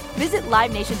 14th. Visit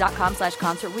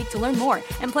LiveNation.com/Concert Week to learn more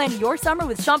and plan your summer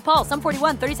with Sean Paul, Sum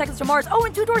 41, 30 Seconds to Mars,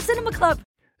 and Two Door Cinema Club.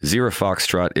 Zero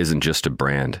Foxtrot isn't just a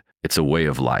brand, it's a way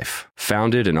of life.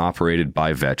 Founded and operated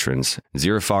by veterans,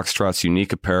 Zero Foxtrot's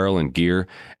unique apparel and gear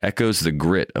echoes the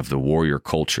grit of the warrior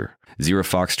culture. Zero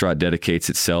Foxtrot dedicates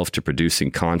itself to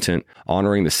producing content,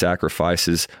 honoring the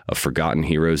sacrifices of forgotten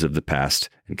heroes of the past,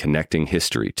 and connecting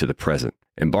history to the present.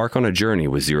 Embark on a journey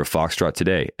with Zero Foxtrot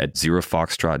today at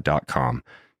ZeroFoxtrot.com.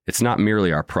 It's not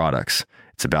merely our products,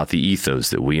 it's about the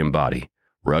ethos that we embody.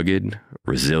 Rugged,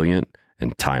 resilient,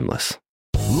 and timeless.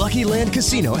 Lucky Land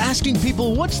Casino, asking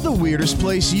people, what's the weirdest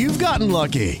place you've gotten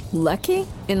lucky? Lucky?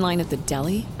 In line at the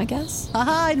deli, I guess?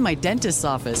 Aha, in my dentist's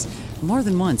office. More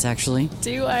than once, actually.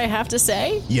 Do I have to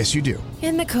say? Yes, you do.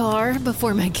 In the car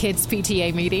before my kids'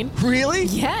 PTA meeting. Really?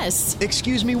 Yes.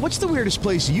 Excuse me, what's the weirdest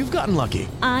place you've gotten lucky?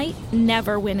 I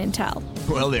never win and tell.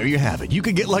 Well, there you have it. You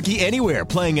can get lucky anywhere,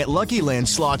 playing at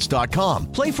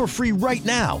LuckyLandSlots.com. Play for free right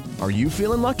now. Are you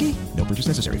feeling lucky? No purchase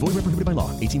necessary. Void where prohibited by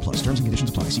law. 18 plus. Terms and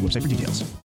conditions apply. See website for details.